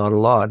people, not a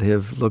lot,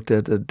 have looked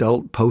at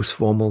adult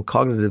post-formal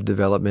cognitive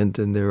development,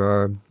 and there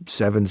are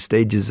 7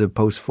 stages of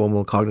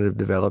post-formal cognitive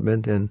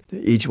development, and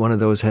each one of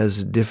those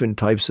has different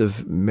types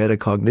of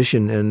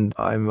metacognition, and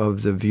I'm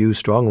of the view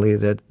strongly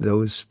that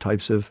those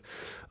types of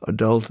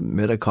adult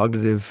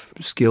metacognitive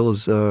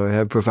skills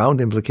have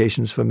profound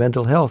implications for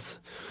mental health.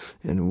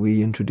 And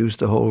we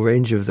introduced a whole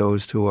range of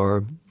those to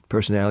our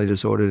personality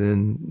disordered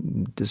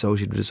and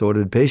dissociative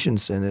disordered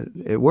patients, and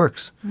it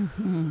works.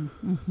 Mm-hmm,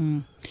 mm-hmm.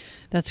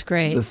 That's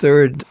great. The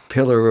third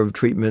pillar of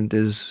treatment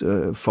is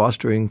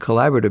fostering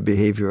collaborative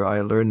behavior.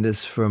 I learned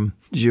this from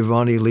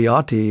Giovanni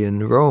Liotti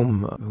in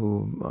Rome,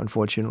 who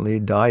unfortunately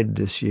died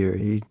this year.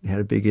 He had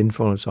a big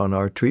influence on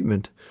our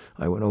treatment.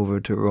 I went over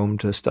to Rome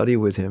to study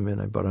with him,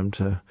 and I brought him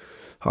to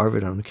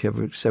Harvard on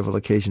several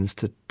occasions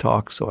to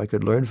talk so I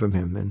could learn from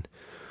him. And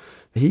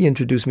he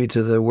introduced me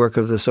to the work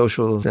of the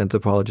social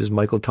anthropologist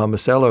Michael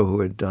Tomasello,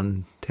 who had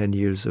done 10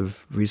 years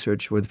of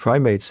research with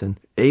primates. And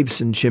apes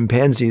and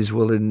chimpanzees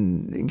will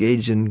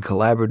engage in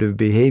collaborative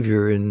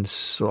behavior in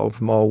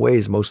small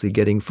ways, mostly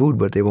getting food,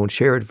 but they won't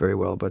share it very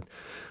well. But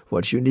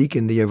what's unique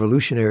in the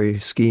evolutionary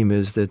scheme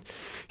is that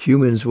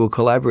humans will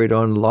collaborate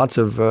on lots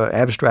of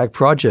abstract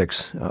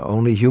projects.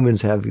 Only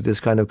humans have this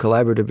kind of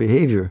collaborative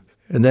behavior.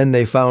 And then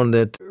they found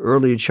that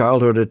early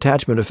childhood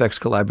attachment affects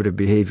collaborative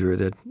behavior,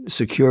 that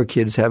secure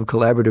kids have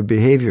collaborative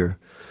behavior.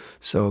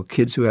 So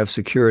kids who have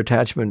secure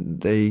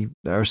attachment, they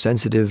are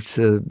sensitive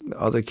to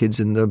other kids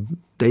in the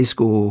day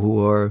school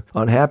who are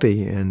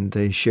unhappy, and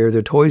they share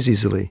their toys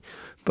easily.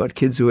 But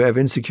kids who have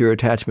insecure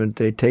attachment,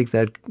 they take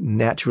that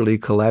naturally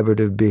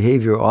collaborative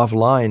behavior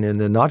offline, and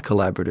they're not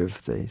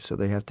collaborative. So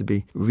they have to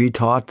be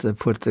retaught to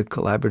put the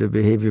collaborative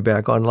behavior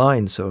back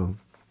online. So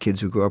kids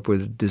who grow up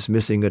with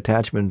dismissing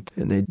attachment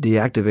and they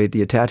deactivate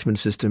the attachment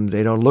system,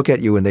 they don't look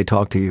at you when they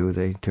talk to you.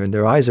 They turn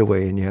their eyes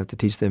away, and you have to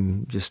teach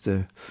them just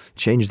to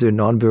change their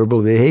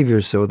nonverbal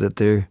behavior so that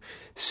they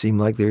seem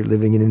like they're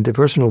living in an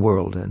interpersonal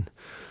world. And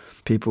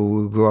people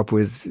who grow up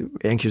with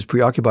anxious,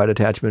 preoccupied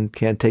attachment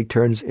can't take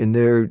turns in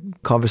their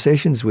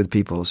conversations with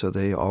people, so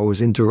they're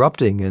always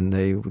interrupting, and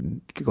they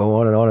go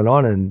on and on and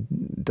on and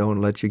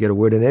don't let you get a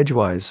word in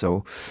edgewise.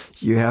 So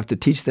you have to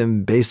teach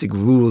them basic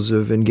rules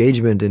of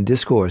engagement and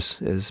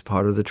discourse as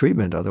part of the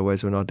treatment.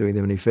 Otherwise, we're not doing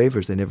them any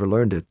favors. They never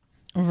learned it.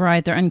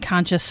 Right. They're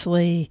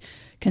unconsciously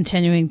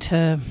continuing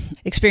to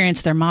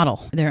experience their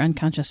model, their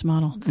unconscious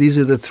model. These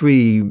are the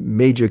three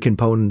major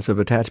components of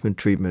attachment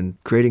treatment: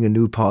 creating a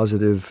new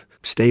positive,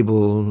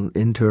 stable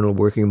internal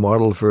working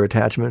model for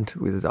attachment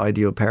with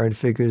ideal parent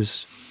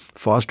figures,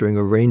 fostering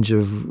a range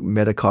of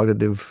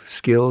metacognitive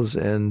skills,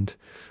 and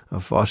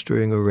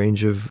fostering a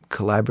range of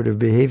collaborative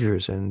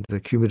behaviors. And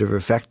the cumulative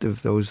effect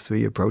of those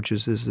three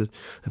approaches is that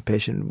a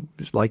patient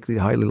is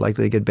highly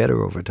likely to get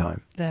better over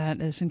time.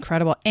 That is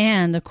incredible.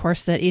 And, of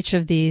course, that each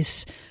of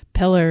these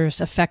pillars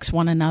affects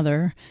one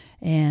another.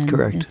 And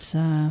correct. It's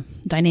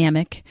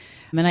dynamic.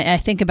 And I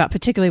think about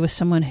particularly with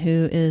someone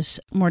who is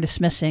more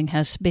dismissing,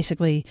 has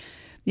basically,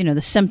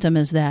 the symptom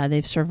is that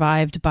they've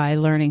survived by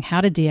learning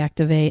how to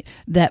deactivate,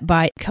 that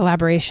by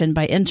collaboration,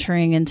 by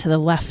entering into the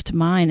left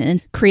mind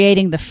and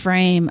creating the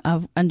frame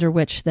of under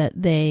which that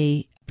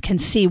they can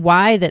see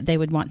why that they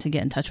would want to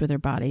get in touch with their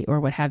body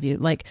or what have you.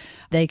 Like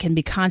they can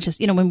be conscious.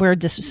 When we're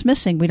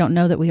dismissing, we don't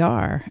know that we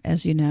are,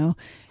 as you know.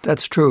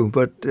 That's true.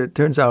 But it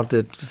turns out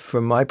that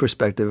from my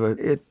perspective,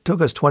 it took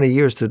us 20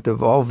 years to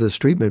evolve this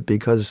treatment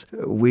because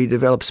we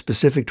developed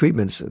specific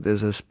treatments.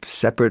 There's a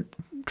separate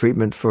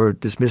treatment for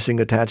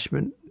dismissing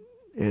attachment,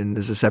 and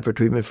there's a separate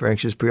treatment for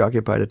anxious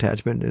preoccupied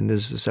attachment, and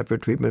there's a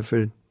separate treatment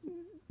for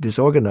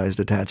disorganized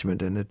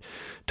attachment, and it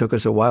took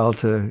us a while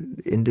to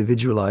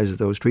individualize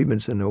those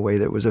treatments in a way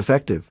that was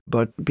effective.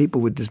 But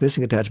people with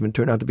dismissing attachment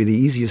turn out to be the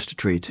easiest to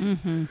treat.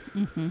 Mm-hmm,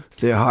 mm-hmm.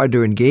 They're hard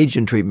to engage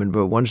in treatment,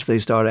 but once they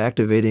start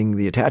activating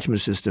the attachment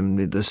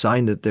system, the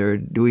sign that they're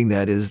doing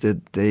that is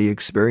that they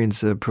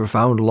experience a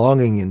profound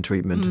longing in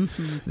treatment.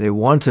 Mm-hmm. They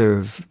want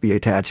to be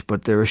attached,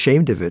 but they're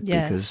ashamed of it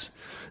because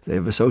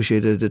they've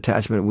associated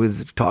attachment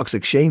with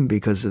toxic shame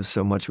because of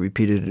so much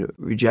repeated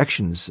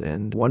rejections.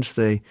 And once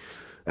they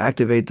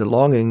activate the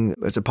longing,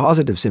 it's a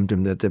positive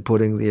symptom that they're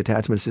putting the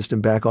attachment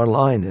system back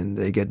online, and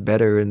they get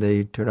better, and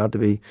they turn out to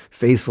be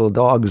faithful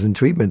dogs in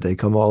treatment. They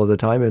come all of the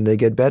time and they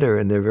get better,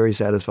 and they're very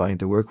satisfying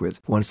to work with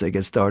once they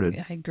get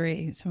started. I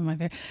agree. Some of my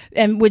favorite.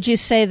 And would you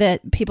say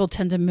that people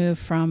tend to move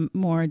from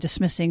more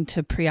dismissing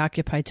to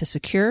preoccupied to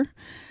secure?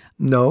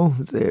 No.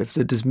 If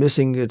they're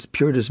dismissing, it's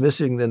pure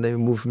dismissing, then they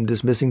move from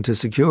dismissing to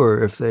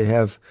secure. If they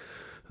have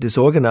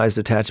disorganized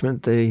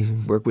attachment, they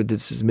work with the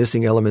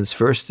dismissing elements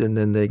first, and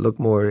then they look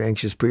more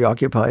anxious,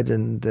 preoccupied,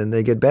 and then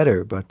they get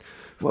better. But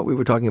what we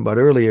were talking about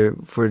earlier,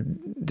 for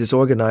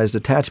disorganized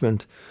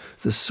attachment,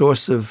 the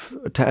source of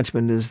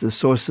attachment is the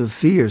source of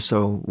fear.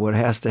 So what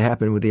has to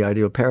happen with the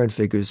ideal parent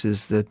figures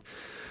is that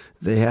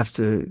they have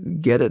to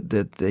get it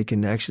that they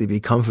can actually be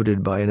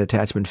comforted by an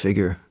attachment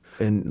figure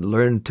and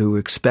learn to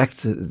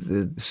expect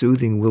that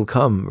soothing will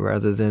come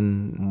rather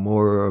than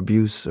more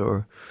abuse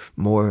or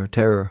more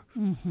terror.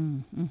 Mm-hmm,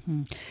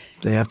 mm-hmm.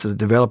 They have to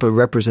develop a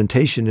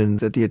representation and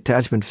that the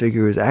attachment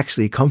figure is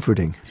actually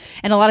comforting.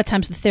 And a lot of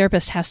times the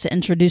therapist has to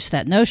introduce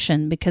that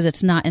notion because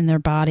it's not in their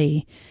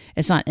body.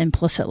 It's not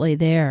implicitly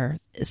there.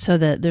 So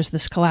that there's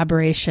this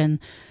collaboration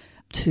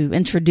to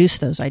introduce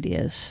those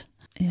ideas.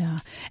 Yeah.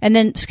 And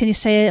then can you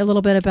say a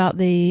little bit about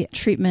the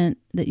treatment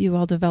that you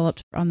all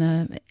developed on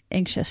the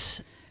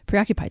anxious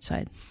preoccupied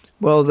side?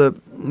 Well, the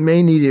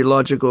main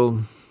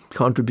etiological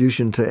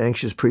contribution to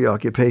anxious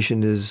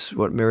preoccupation is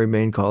what Mary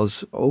Main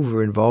calls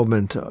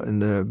over-involvement in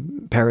the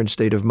parent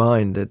state of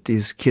mind, that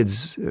these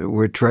kids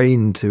were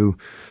trained to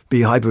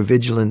be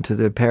hypervigilant to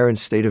the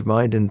parent's state of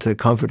mind and to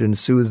comfort and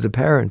soothe the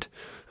parent,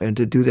 and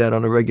to do that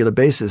on a regular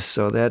basis.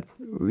 So that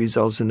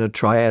results in a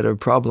triad of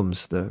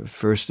problems. The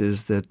first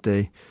is that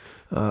they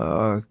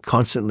are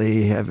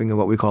constantly having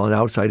what we call an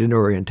outside-in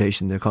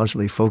orientation. They're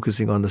constantly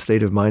focusing on the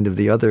state of mind of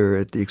the other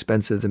at the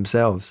expense of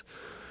themselves.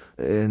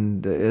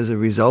 And as a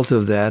result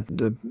of that,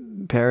 the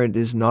parent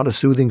is not a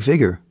soothing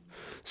figure.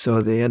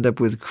 So they end up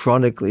with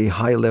chronically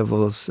high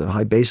levels,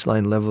 high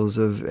baseline levels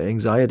of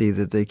anxiety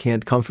that they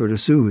can't comfort or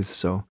soothe.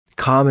 So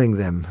calming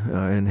them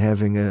and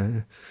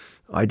having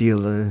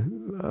ideal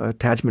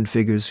attachment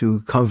figures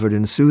who comfort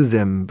and soothe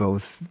them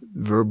both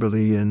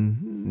verbally and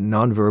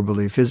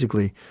non-verbally,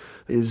 physically,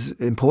 is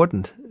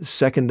important.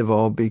 Second of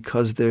all,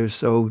 because they're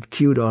so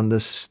cued on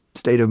the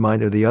state of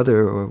mind of the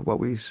other, or what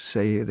we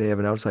say they have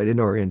an outside-in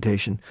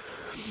orientation,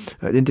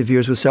 it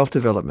interferes with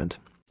self-development.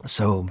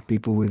 So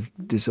people with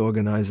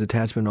disorganized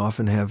attachment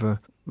often have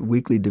a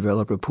weakly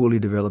developed or poorly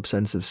developed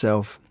sense of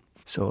self.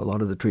 So a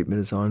lot of the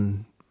treatment is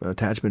on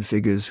attachment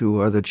figures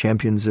who are the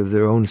champions of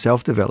their own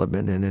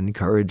self-development and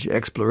encourage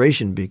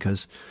exploration,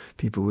 because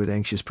people with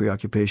anxious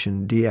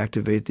preoccupation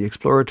deactivate the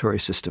exploratory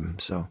system.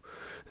 So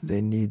they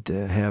need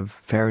to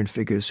have parent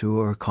figures who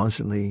are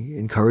constantly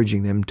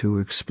encouraging them to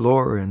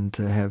explore and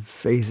to have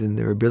faith in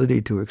their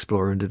ability to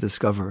explore and to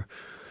discover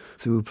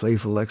through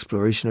playful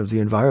exploration of the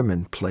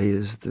environment. Play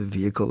is the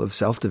vehicle of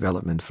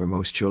self-development for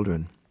most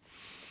children.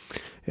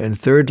 And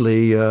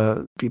thirdly,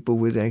 people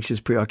with anxious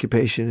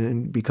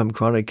preoccupation become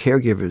chronic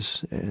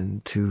caregivers,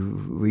 and to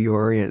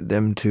reorient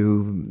them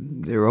to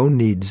their own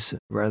needs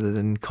rather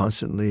than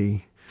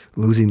constantly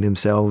losing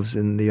themselves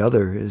in the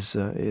other is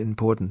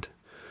important.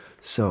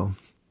 So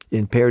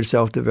impaired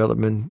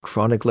self-development,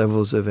 chronic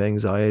levels of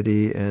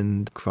anxiety,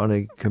 and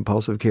chronic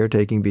compulsive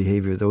caretaking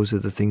behavior, those are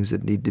the things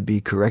that need to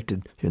be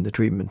corrected in the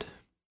treatment.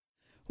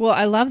 Well,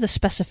 I love the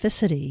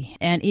specificity,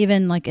 and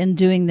even like in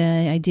doing the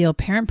ideal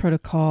parent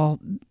protocol,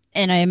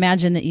 and I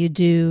imagine that you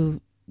do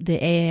the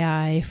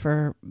AAI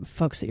for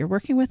folks that you're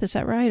working with, is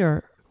that right?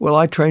 Or Well,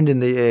 I trained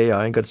in the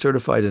AAI and got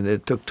certified in it.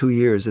 It took 2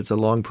 years. It's a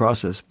long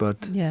process, but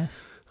yes.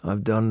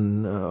 I've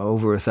done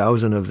over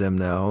 1,000 of them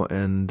now,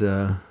 and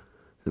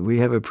we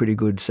have a pretty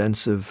good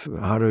sense of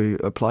how to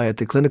apply it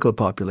to clinical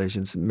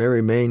populations.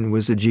 Mary Main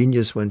was a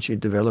genius when she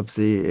developed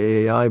the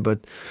AAI,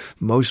 but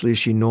mostly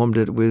she normed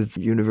it with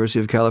University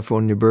of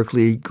California,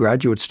 Berkeley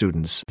graduate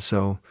students.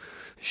 So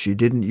she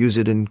didn't use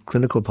it in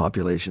clinical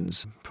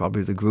populations.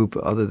 Probably the group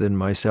other than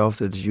myself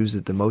that's used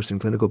it the most in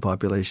clinical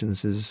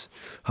populations is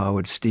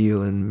Howard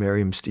Steele and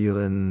Miriam Steele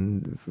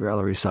and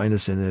Valerie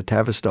Sinuson at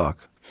Tavistock.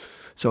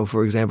 So,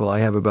 for example, I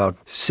have about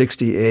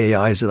 60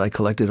 AAIs that I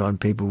collected on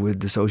people with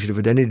dissociative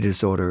identity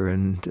disorder,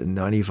 and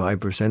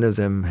 95% of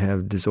them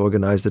have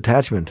disorganized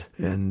attachment.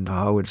 And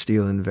Howard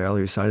Steele and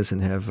Valerie Sinuson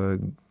have a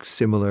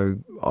similar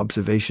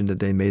observation that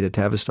they made at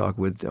Tavistock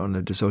on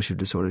the dissociative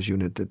disorders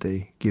unit that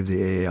they give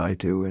the AAI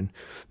to, and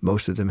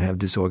most of them have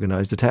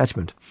disorganized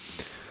attachment.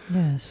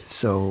 Yes.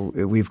 So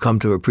we've come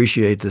to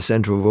appreciate the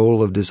central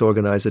role of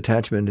disorganized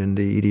attachment in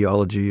the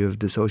etiology of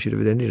dissociative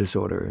identity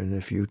disorder. And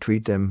if you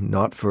treat them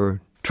not for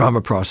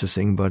trauma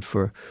processing, but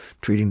for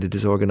treating the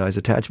disorganized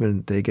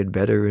attachment, they get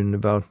better in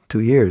about 2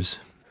 years.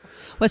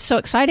 What's so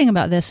exciting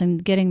about this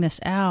and getting this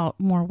out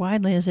more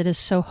widely is it is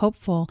so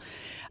hopeful.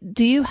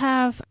 Do you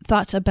have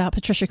thoughts about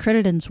Patricia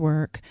Crittenden's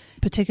work?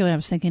 Particularly, I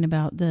was thinking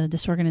about the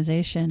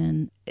disorganization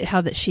and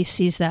how that she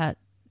sees that.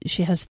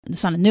 She has,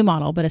 it's not a new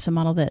model, but it's a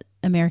model that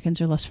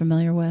Americans are less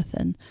familiar with.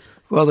 And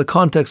well, the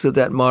context of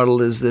that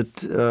model is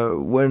that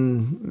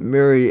when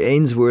Mary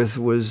Ainsworth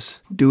was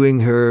doing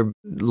her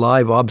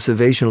live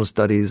observational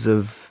studies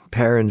of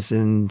parents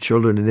and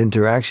children and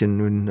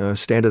interaction in a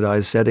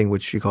standardized setting,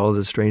 which she called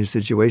the strange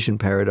situation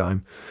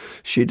paradigm,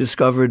 she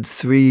discovered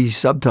 3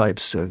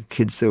 subtypes: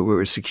 kids that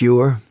were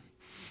secure,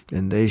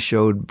 and they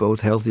showed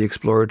both healthy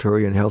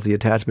exploratory and healthy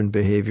attachment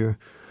behavior;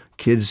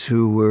 kids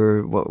who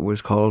were what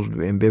was called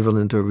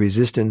ambivalent or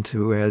resistant,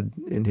 who had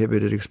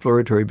inhibited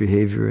exploratory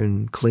behavior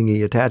and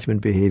clingy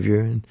attachment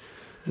behavior. And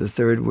the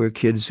third were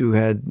kids who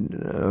had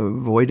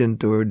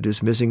avoidant or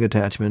dismissing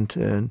attachment,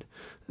 and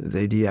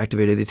they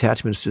deactivated the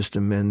attachment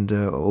system and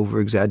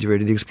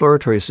over-exaggerated the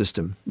exploratory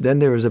system. Then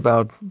there was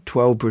about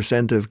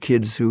 12% of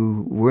kids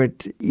who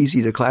weren't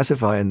easy to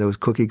classify in those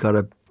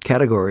cookie-cutter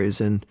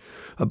categories. And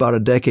about a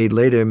decade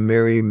later,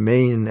 Mary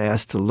Main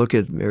asked to look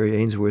at Mary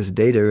Ainsworth's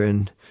data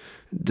and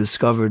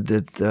discovered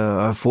that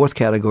a 4th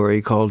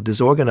category called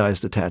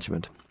disorganized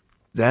attachment.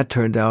 That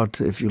turned out,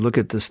 if you look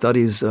at the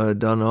studies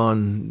done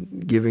on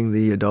giving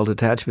the adult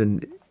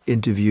attachment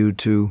interview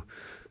to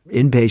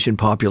inpatient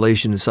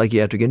populations,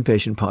 psychiatric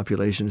inpatient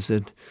populations,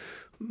 that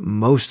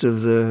most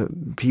of the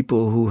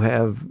people who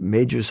have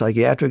major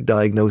psychiatric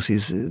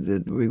diagnoses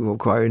that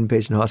require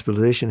inpatient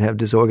hospitalization have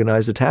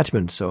disorganized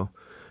attachment. So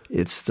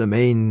it's the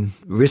main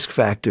risk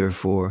factor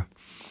for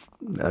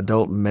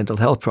adult mental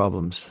health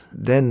problems.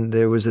 Then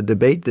there was a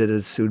debate that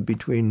ensued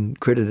between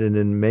Crittenden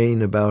and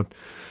Main about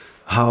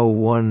how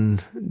one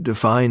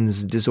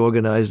defines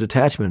disorganized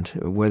attachment,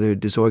 whether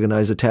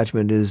disorganized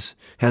attachment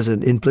has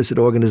an implicit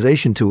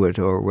organization to it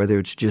or whether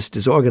it's just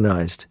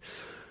disorganized.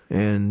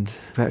 And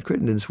Pat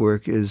Crittenden's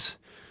work is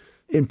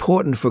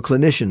important for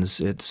clinicians.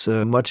 It's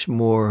a much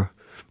more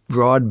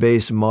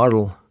broad-based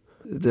model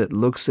that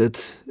looks at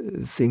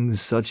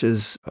things such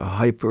as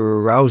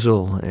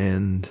hyperarousal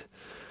and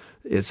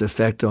its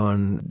effect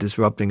on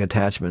disrupting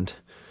attachment,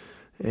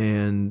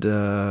 and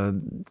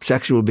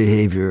sexual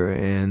behavior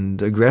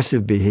and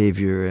aggressive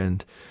behavior,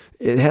 and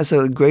it has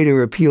a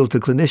greater appeal to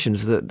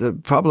clinicians. The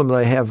problem that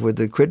I have with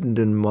the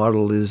Crittenden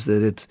model is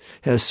that it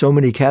has so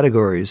many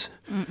categories.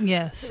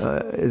 Yes.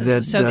 So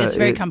it's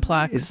very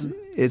complex.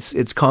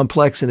 It's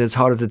complex, and it's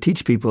harder to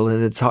teach people,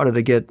 and it's harder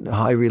to get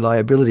high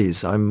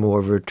reliabilities. I'm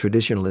more of a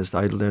traditionalist.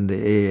 I learned the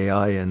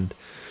AAI and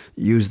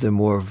use the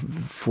more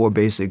 4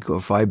 basic or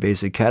 5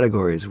 basic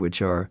categories,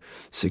 which are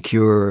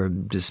secure,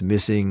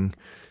 dismissing,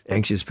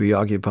 anxious,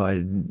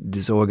 preoccupied,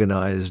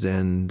 disorganized,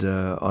 and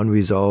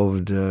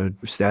unresolved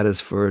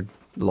status for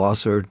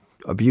loss or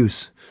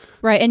abuse.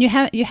 Right, and you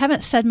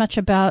haven't said much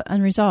about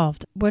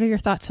unresolved. What are your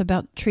thoughts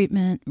about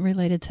treatment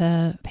related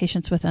to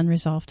patients with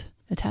unresolved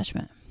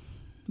attachment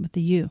with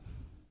the U?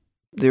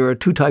 There are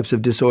 2 types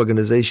of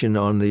disorganization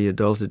on the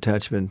adult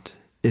attachment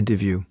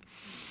interview.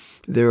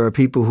 There are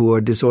people who are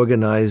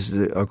disorganized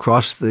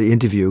across the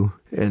interview,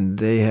 and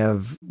they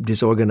have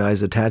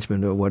disorganized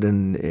attachment, or what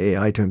in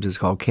AI terms is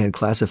called can't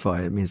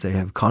classify. It means they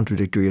have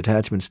contradictory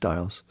attachment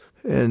styles.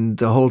 And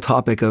the whole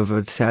topic of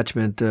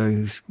attachment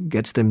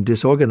gets them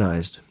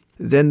disorganized.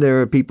 Then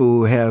there are people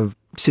who have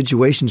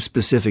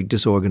situation-specific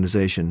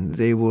disorganization.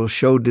 They will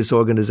show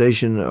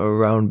disorganization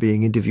around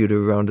being interviewed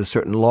around a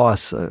certain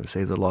loss,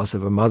 say the loss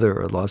of a mother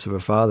or loss of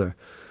a father,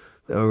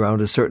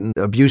 around a certain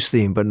abuse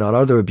theme, but not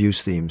other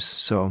abuse themes.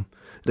 So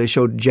they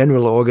show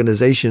general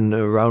organization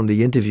around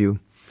the interview,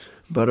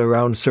 but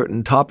around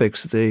certain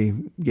topics they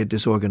get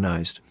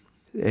disorganized.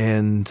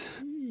 And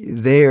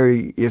there,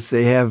 if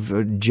they have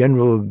a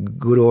general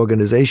good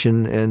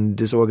organization and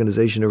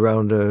disorganization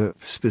around a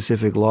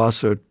specific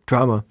loss or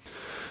trauma,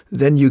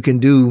 then you can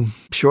do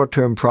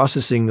short-term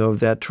processing of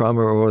that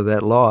trauma or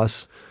that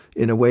loss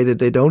in a way that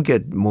they don't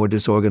get more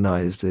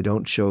disorganized. They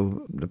don't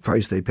show the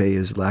price they pay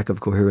is lack of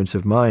coherence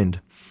of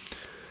mind.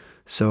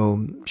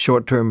 So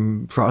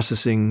short-term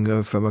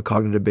processing from a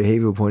cognitive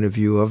behavioral point of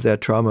view of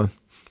that trauma,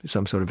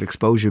 some sort of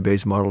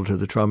exposure-based model to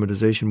the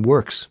traumatization,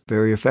 works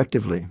very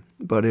effectively.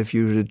 But if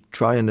you were to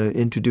try and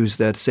introduce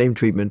that same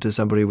treatment to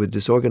somebody with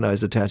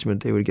disorganized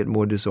attachment, they would get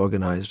more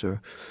disorganized, or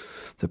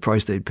the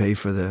price they'd pay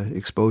for the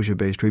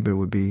exposure-based treatment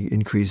would be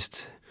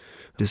increased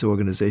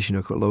disorganization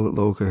or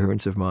low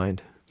coherence of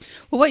mind.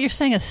 Well, what you're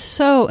saying is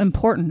so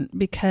important,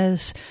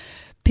 because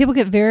people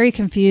get very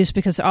confused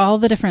because all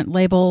the different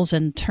labels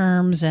and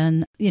terms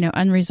and,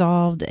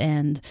 unresolved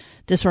and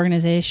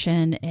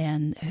disorganization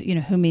and,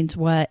 who means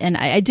what. And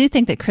I do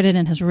think that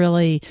Crittenden has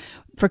really,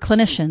 for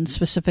clinicians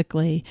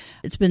specifically,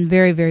 it's been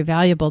very, very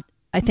valuable.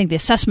 I think the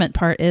assessment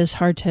part is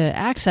hard to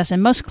access.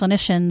 And most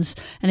clinicians,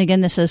 and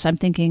again, I'm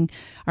thinking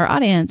our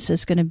audience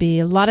is going to be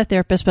a lot of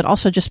therapists, but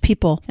also just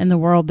people in the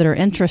world that are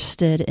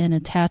interested in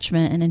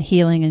attachment and in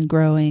healing and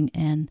growing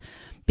and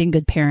being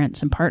good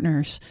parents and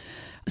partners.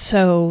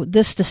 So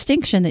this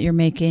distinction that you're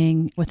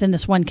making within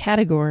this one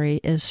category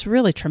is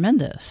really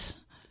tremendous.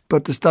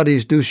 But the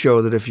studies do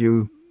show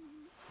that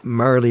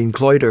Marlene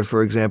Cloyter,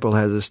 for example,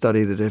 has a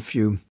study that if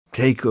you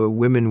take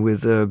women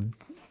with a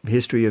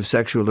history of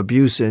sexual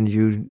abuse and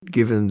you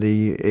give them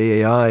the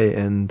AAI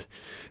and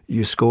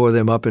you score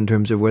them up in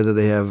terms of whether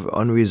they have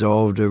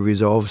unresolved or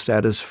resolved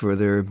status for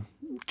their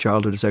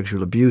childhood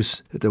sexual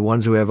abuse, that the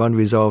ones who have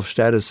unresolved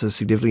status are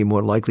significantly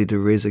more likely to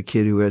raise a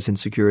kid who has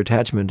insecure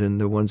attachment, and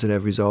the ones that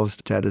have resolved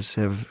status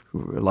have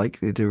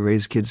likely to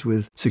raise kids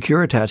with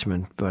secure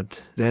attachment.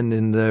 But then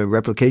in the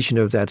replication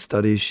of that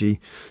study, she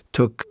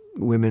took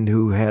women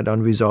who had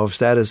unresolved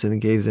status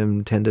and gave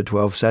them 10 to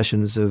 12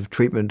 sessions of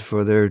treatment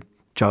for their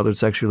childhood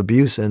sexual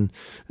abuse, and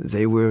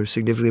they were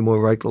significantly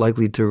more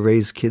likely to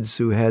raise kids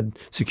who had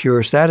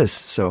secure status.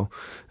 So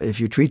if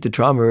you treat the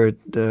trauma, it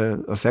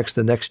affects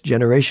the next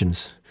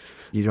generations.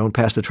 You don't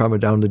pass the trauma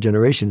down the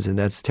generations, and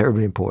that's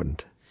terribly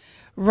important.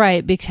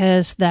 Right,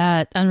 because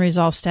that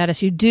unresolved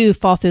status, you do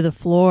fall through the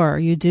floor.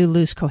 You do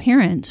lose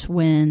coherence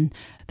when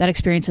that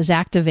experience is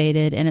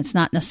activated, and it's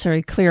not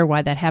necessarily clear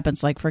why that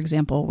happens, like, for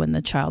example, when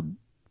the child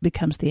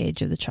becomes the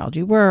age of the child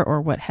you were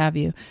or what have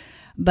you.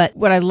 But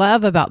what I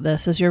love about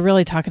this is you're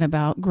really talking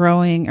about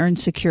growing earned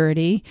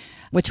security,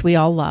 which we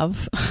all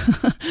love,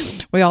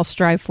 we all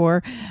strive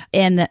for,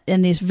 and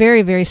these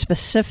very, very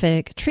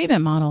specific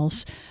treatment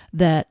models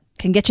that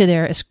can get you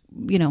there is,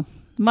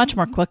 much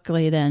more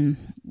quickly than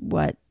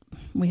what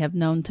we have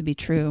known to be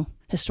true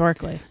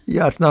historically.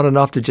 Yeah, it's not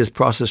enough to just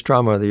process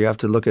trauma. You have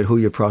to look at who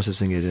you're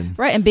processing it in.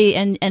 Right,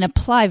 and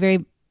apply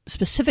very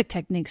specific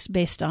techniques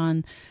based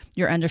on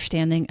your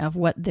understanding of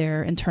what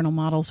their internal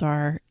models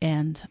are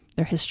and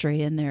their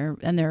history and their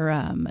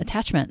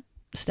attachment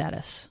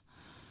status.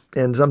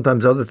 And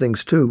sometimes other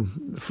things too.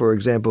 For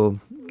example,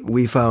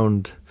 we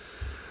found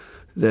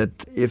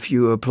that if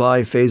you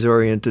apply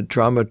phase-oriented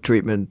trauma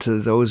treatment to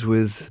those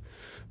with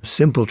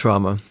simple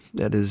trauma,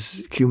 that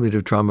is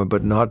cumulative trauma,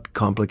 but not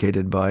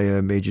complicated by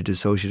a major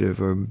dissociative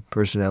or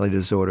personality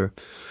disorder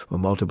or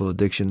multiple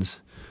addictions,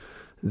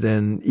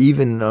 then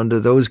even under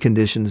those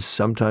conditions,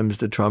 sometimes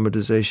the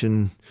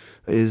traumatization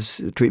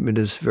treatment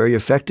is very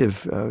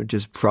effective,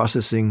 just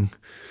processing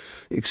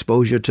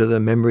exposure to the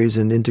memories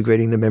and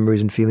integrating the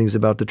memories and feelings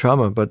about the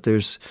trauma. But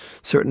there's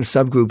certain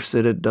subgroups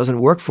that it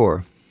doesn't work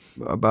for.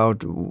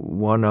 About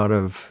 1 out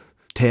of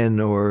 10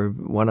 or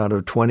 1 out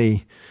of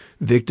 20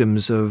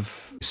 victims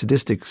of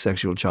sadistic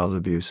sexual child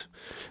abuse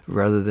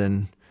rather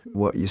than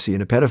what you see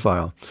in a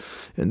pedophile.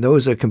 And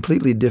those are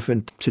completely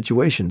different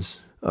situations.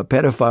 A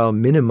pedophile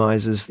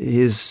minimizes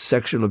his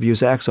sexual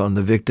abuse acts on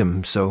the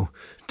victim. So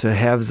to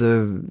have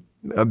the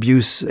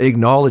abuse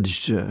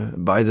acknowledged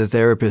by the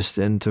therapist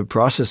and to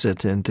process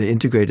it and to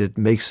integrate it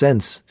makes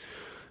sense.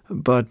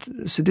 But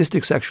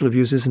sadistic sexual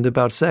abuse isn't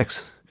about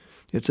sex.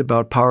 It's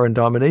about power and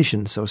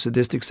domination. So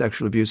sadistic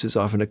sexual abuse is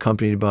often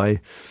accompanied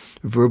by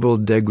verbal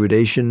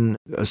degradation,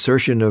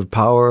 assertion of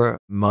power,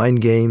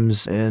 mind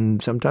games,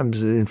 and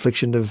sometimes the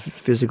infliction of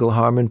physical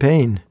harm and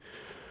pain.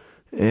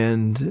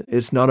 And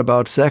it's not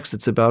about sex,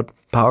 it's about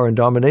power and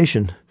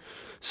domination.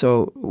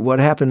 So what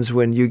happens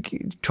when you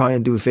try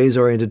and do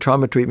phase-oriented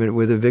trauma treatment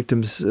with the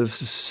victims of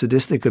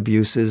sadistic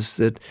abuse is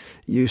that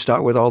you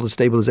start with all the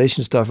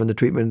stabilization stuff and the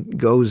treatment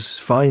goes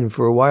fine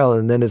for a while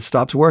and then it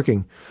stops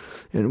working.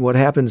 And what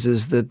happens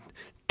is that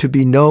to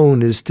be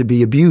known is to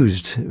be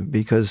abused,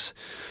 because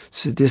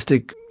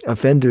sadistic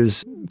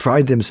offenders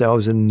pride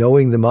themselves in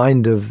knowing the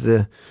mind of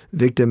the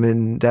victim,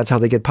 and that's how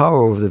they get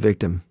power over the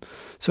victim.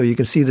 So you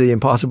can see the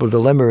impossible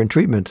dilemma in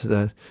treatment,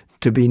 that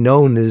to be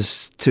known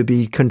is to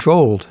be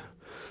controlled.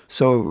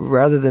 So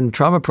rather than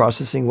trauma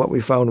processing, what we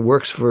found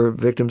works for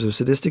victims of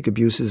sadistic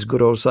abuse is good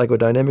old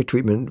psychodynamic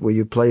treatment, where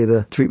you play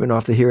the treatment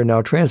off the here and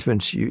now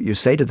transference. You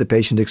say to the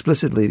patient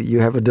explicitly, you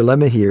have a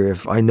dilemma here.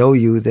 If I know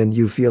you, then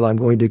you feel I'm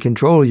going to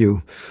control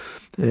you.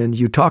 And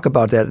you talk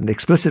about that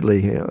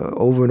explicitly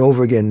over and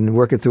over again and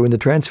work it through in the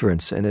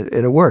transference, and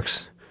it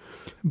works.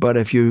 But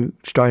if you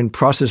try and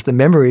process the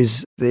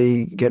memories,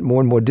 they get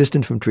more and more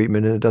distant from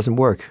treatment and it doesn't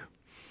work.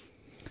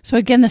 So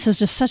again, this is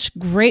just such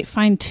great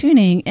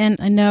fine-tuning, and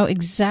I know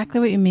exactly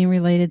what you mean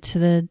related to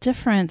the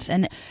difference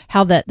and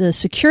how that the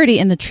security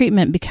in the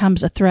treatment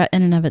becomes a threat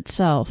in and of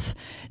itself.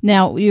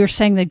 Now, you're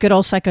saying the good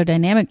old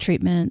psychodynamic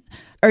treatment.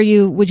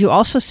 Would you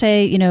also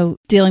say,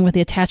 dealing with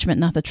the attachment,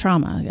 not the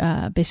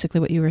trauma,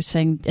 basically what you were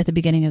saying at the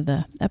beginning of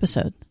the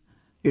episode?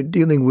 You're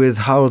dealing with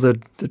how the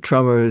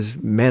trauma is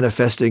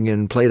manifesting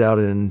and played out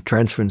in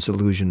transference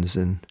illusions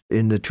and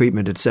in the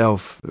treatment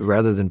itself,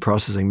 rather than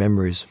processing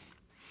memories.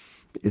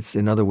 It's,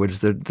 in other words,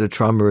 the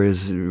trauma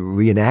is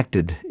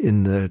reenacted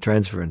in the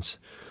transference.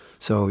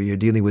 So you're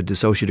dealing with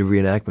dissociative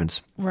reenactments.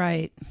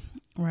 Right.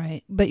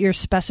 But you're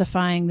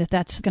specifying that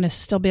that's going to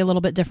still be a little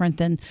bit different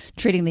than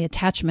treating the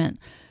attachment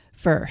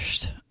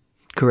first.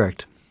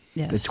 Correct.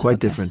 Yes. It's quite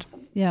different.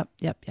 Yep.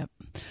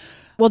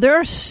 Well, there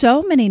are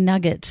so many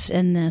nuggets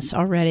in this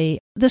already.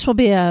 This will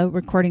be a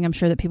recording, I'm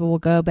sure, that people will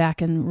go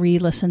back and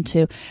re-listen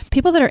to.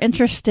 People that are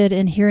interested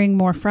in hearing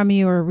more from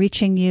you or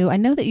reaching you, I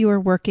know that you are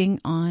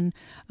working on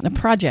a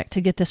project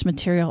to get this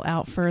material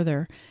out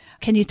further.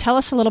 Can you tell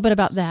us a little bit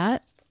about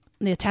that,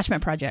 the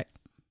attachment project?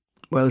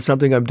 Well, it's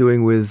something I'm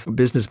doing with a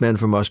businessman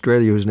from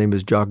Australia whose name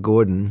is Jock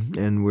Gordon,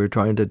 and we're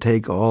trying to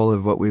take all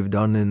of what we've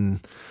done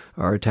in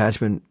our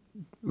attachment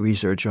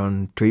research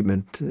on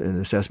treatment and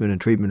assessment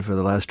and treatment for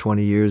the last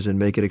 20 years and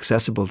make it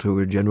accessible to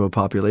a general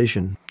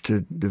population,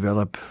 to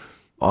develop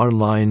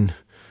online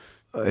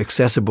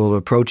accessible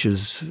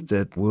approaches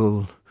that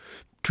will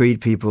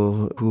treat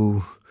people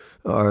who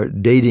are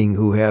dating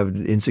who have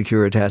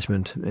insecure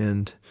attachment,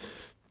 and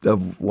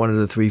one of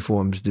the three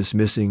forms,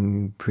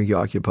 dismissing,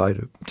 preoccupied,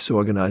 or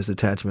disorganized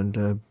attachment,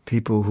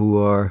 people who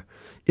are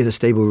in a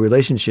stable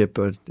relationship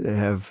but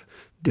have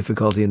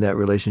difficulty in that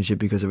relationship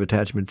because of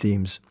attachment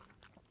themes,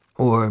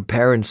 or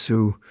parents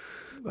who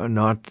are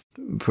not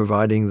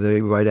providing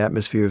the right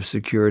atmosphere of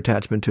secure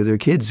attachment to their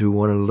kids who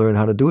want to learn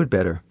how to do it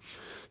better.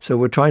 So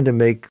we're trying to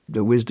make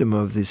the wisdom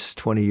of this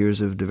 20 years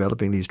of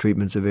developing these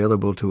treatments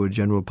available to a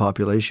general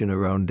population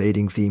around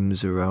dating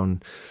themes,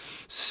 around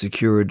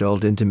secure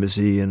adult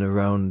intimacy, and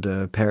around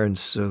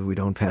parents, so we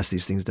don't pass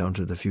these things down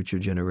to the future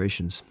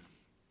generations.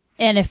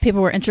 And if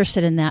people were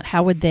interested in that,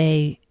 how would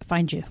they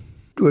find you?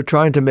 We're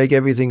trying to make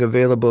everything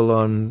available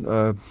on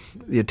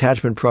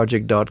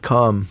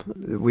theattachmentproject.com.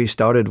 We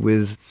started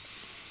with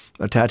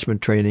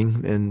attachment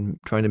training and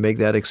trying to make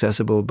that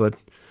accessible, but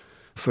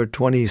for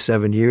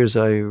 27 years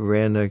I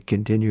ran a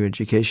continuing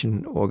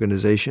education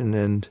organization,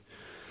 and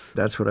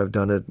that's what I've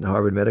done at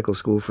Harvard Medical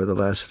School for the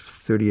last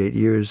 38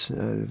 years. For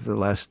the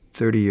last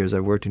 30 years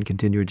I've worked in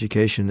continuing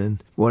education,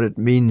 and what it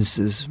means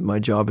is my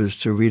job is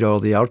to read all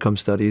the outcome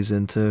studies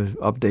and to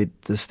update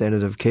the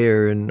standard of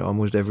care in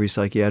almost every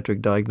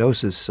psychiatric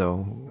diagnosis.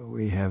 So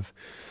we have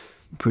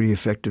pretty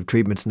effective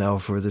treatments now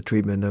for the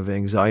treatment of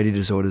anxiety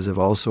disorders of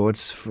all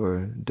sorts,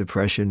 for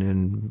depression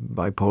and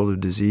bipolar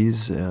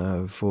disease,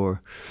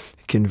 for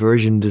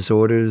conversion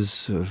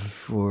disorders,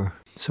 for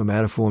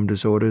somatoform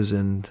disorders,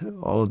 and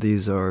all of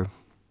these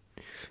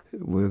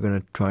we're going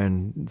to try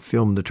and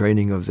film the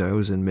training of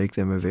those and make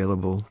them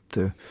available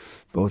to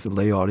both the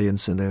lay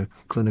audience and the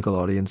clinical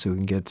audience who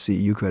can get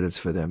CEU credits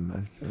for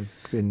them. I've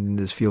been in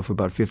this field for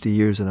about 50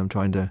 years, and I'm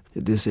trying to,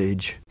 at this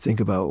age, think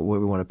about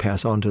what we want to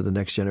pass on to the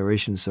next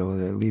generation so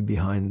they leave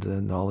behind the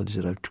knowledge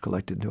that I've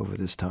collected over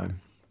this time.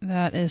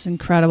 That is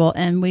incredible,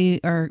 and we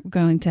are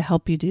going to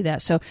help you do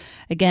that. So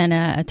again,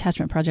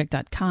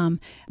 attachmentproject.com,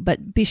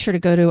 but be sure to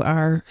go to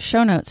our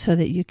show notes so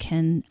that you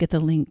can get the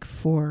link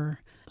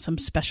for some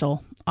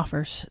special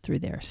offers through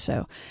there.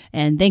 So,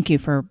 and thank you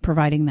for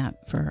providing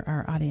that for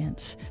our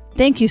audience.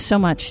 Thank you so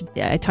much.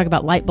 I talk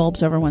about light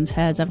bulbs over one's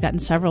heads. I've gotten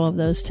several of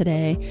those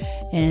today,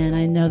 and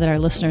I know that our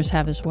listeners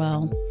have as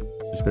well.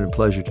 It's been a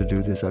pleasure to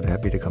do this. I'd be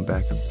happy to come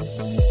back.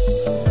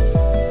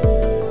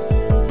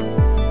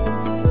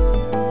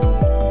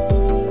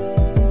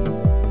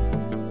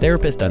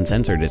 Therapist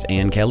Uncensored is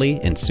Ann Kelly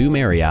and Sue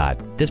Marriott.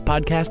 This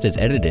podcast is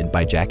edited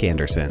by Jack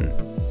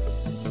Anderson.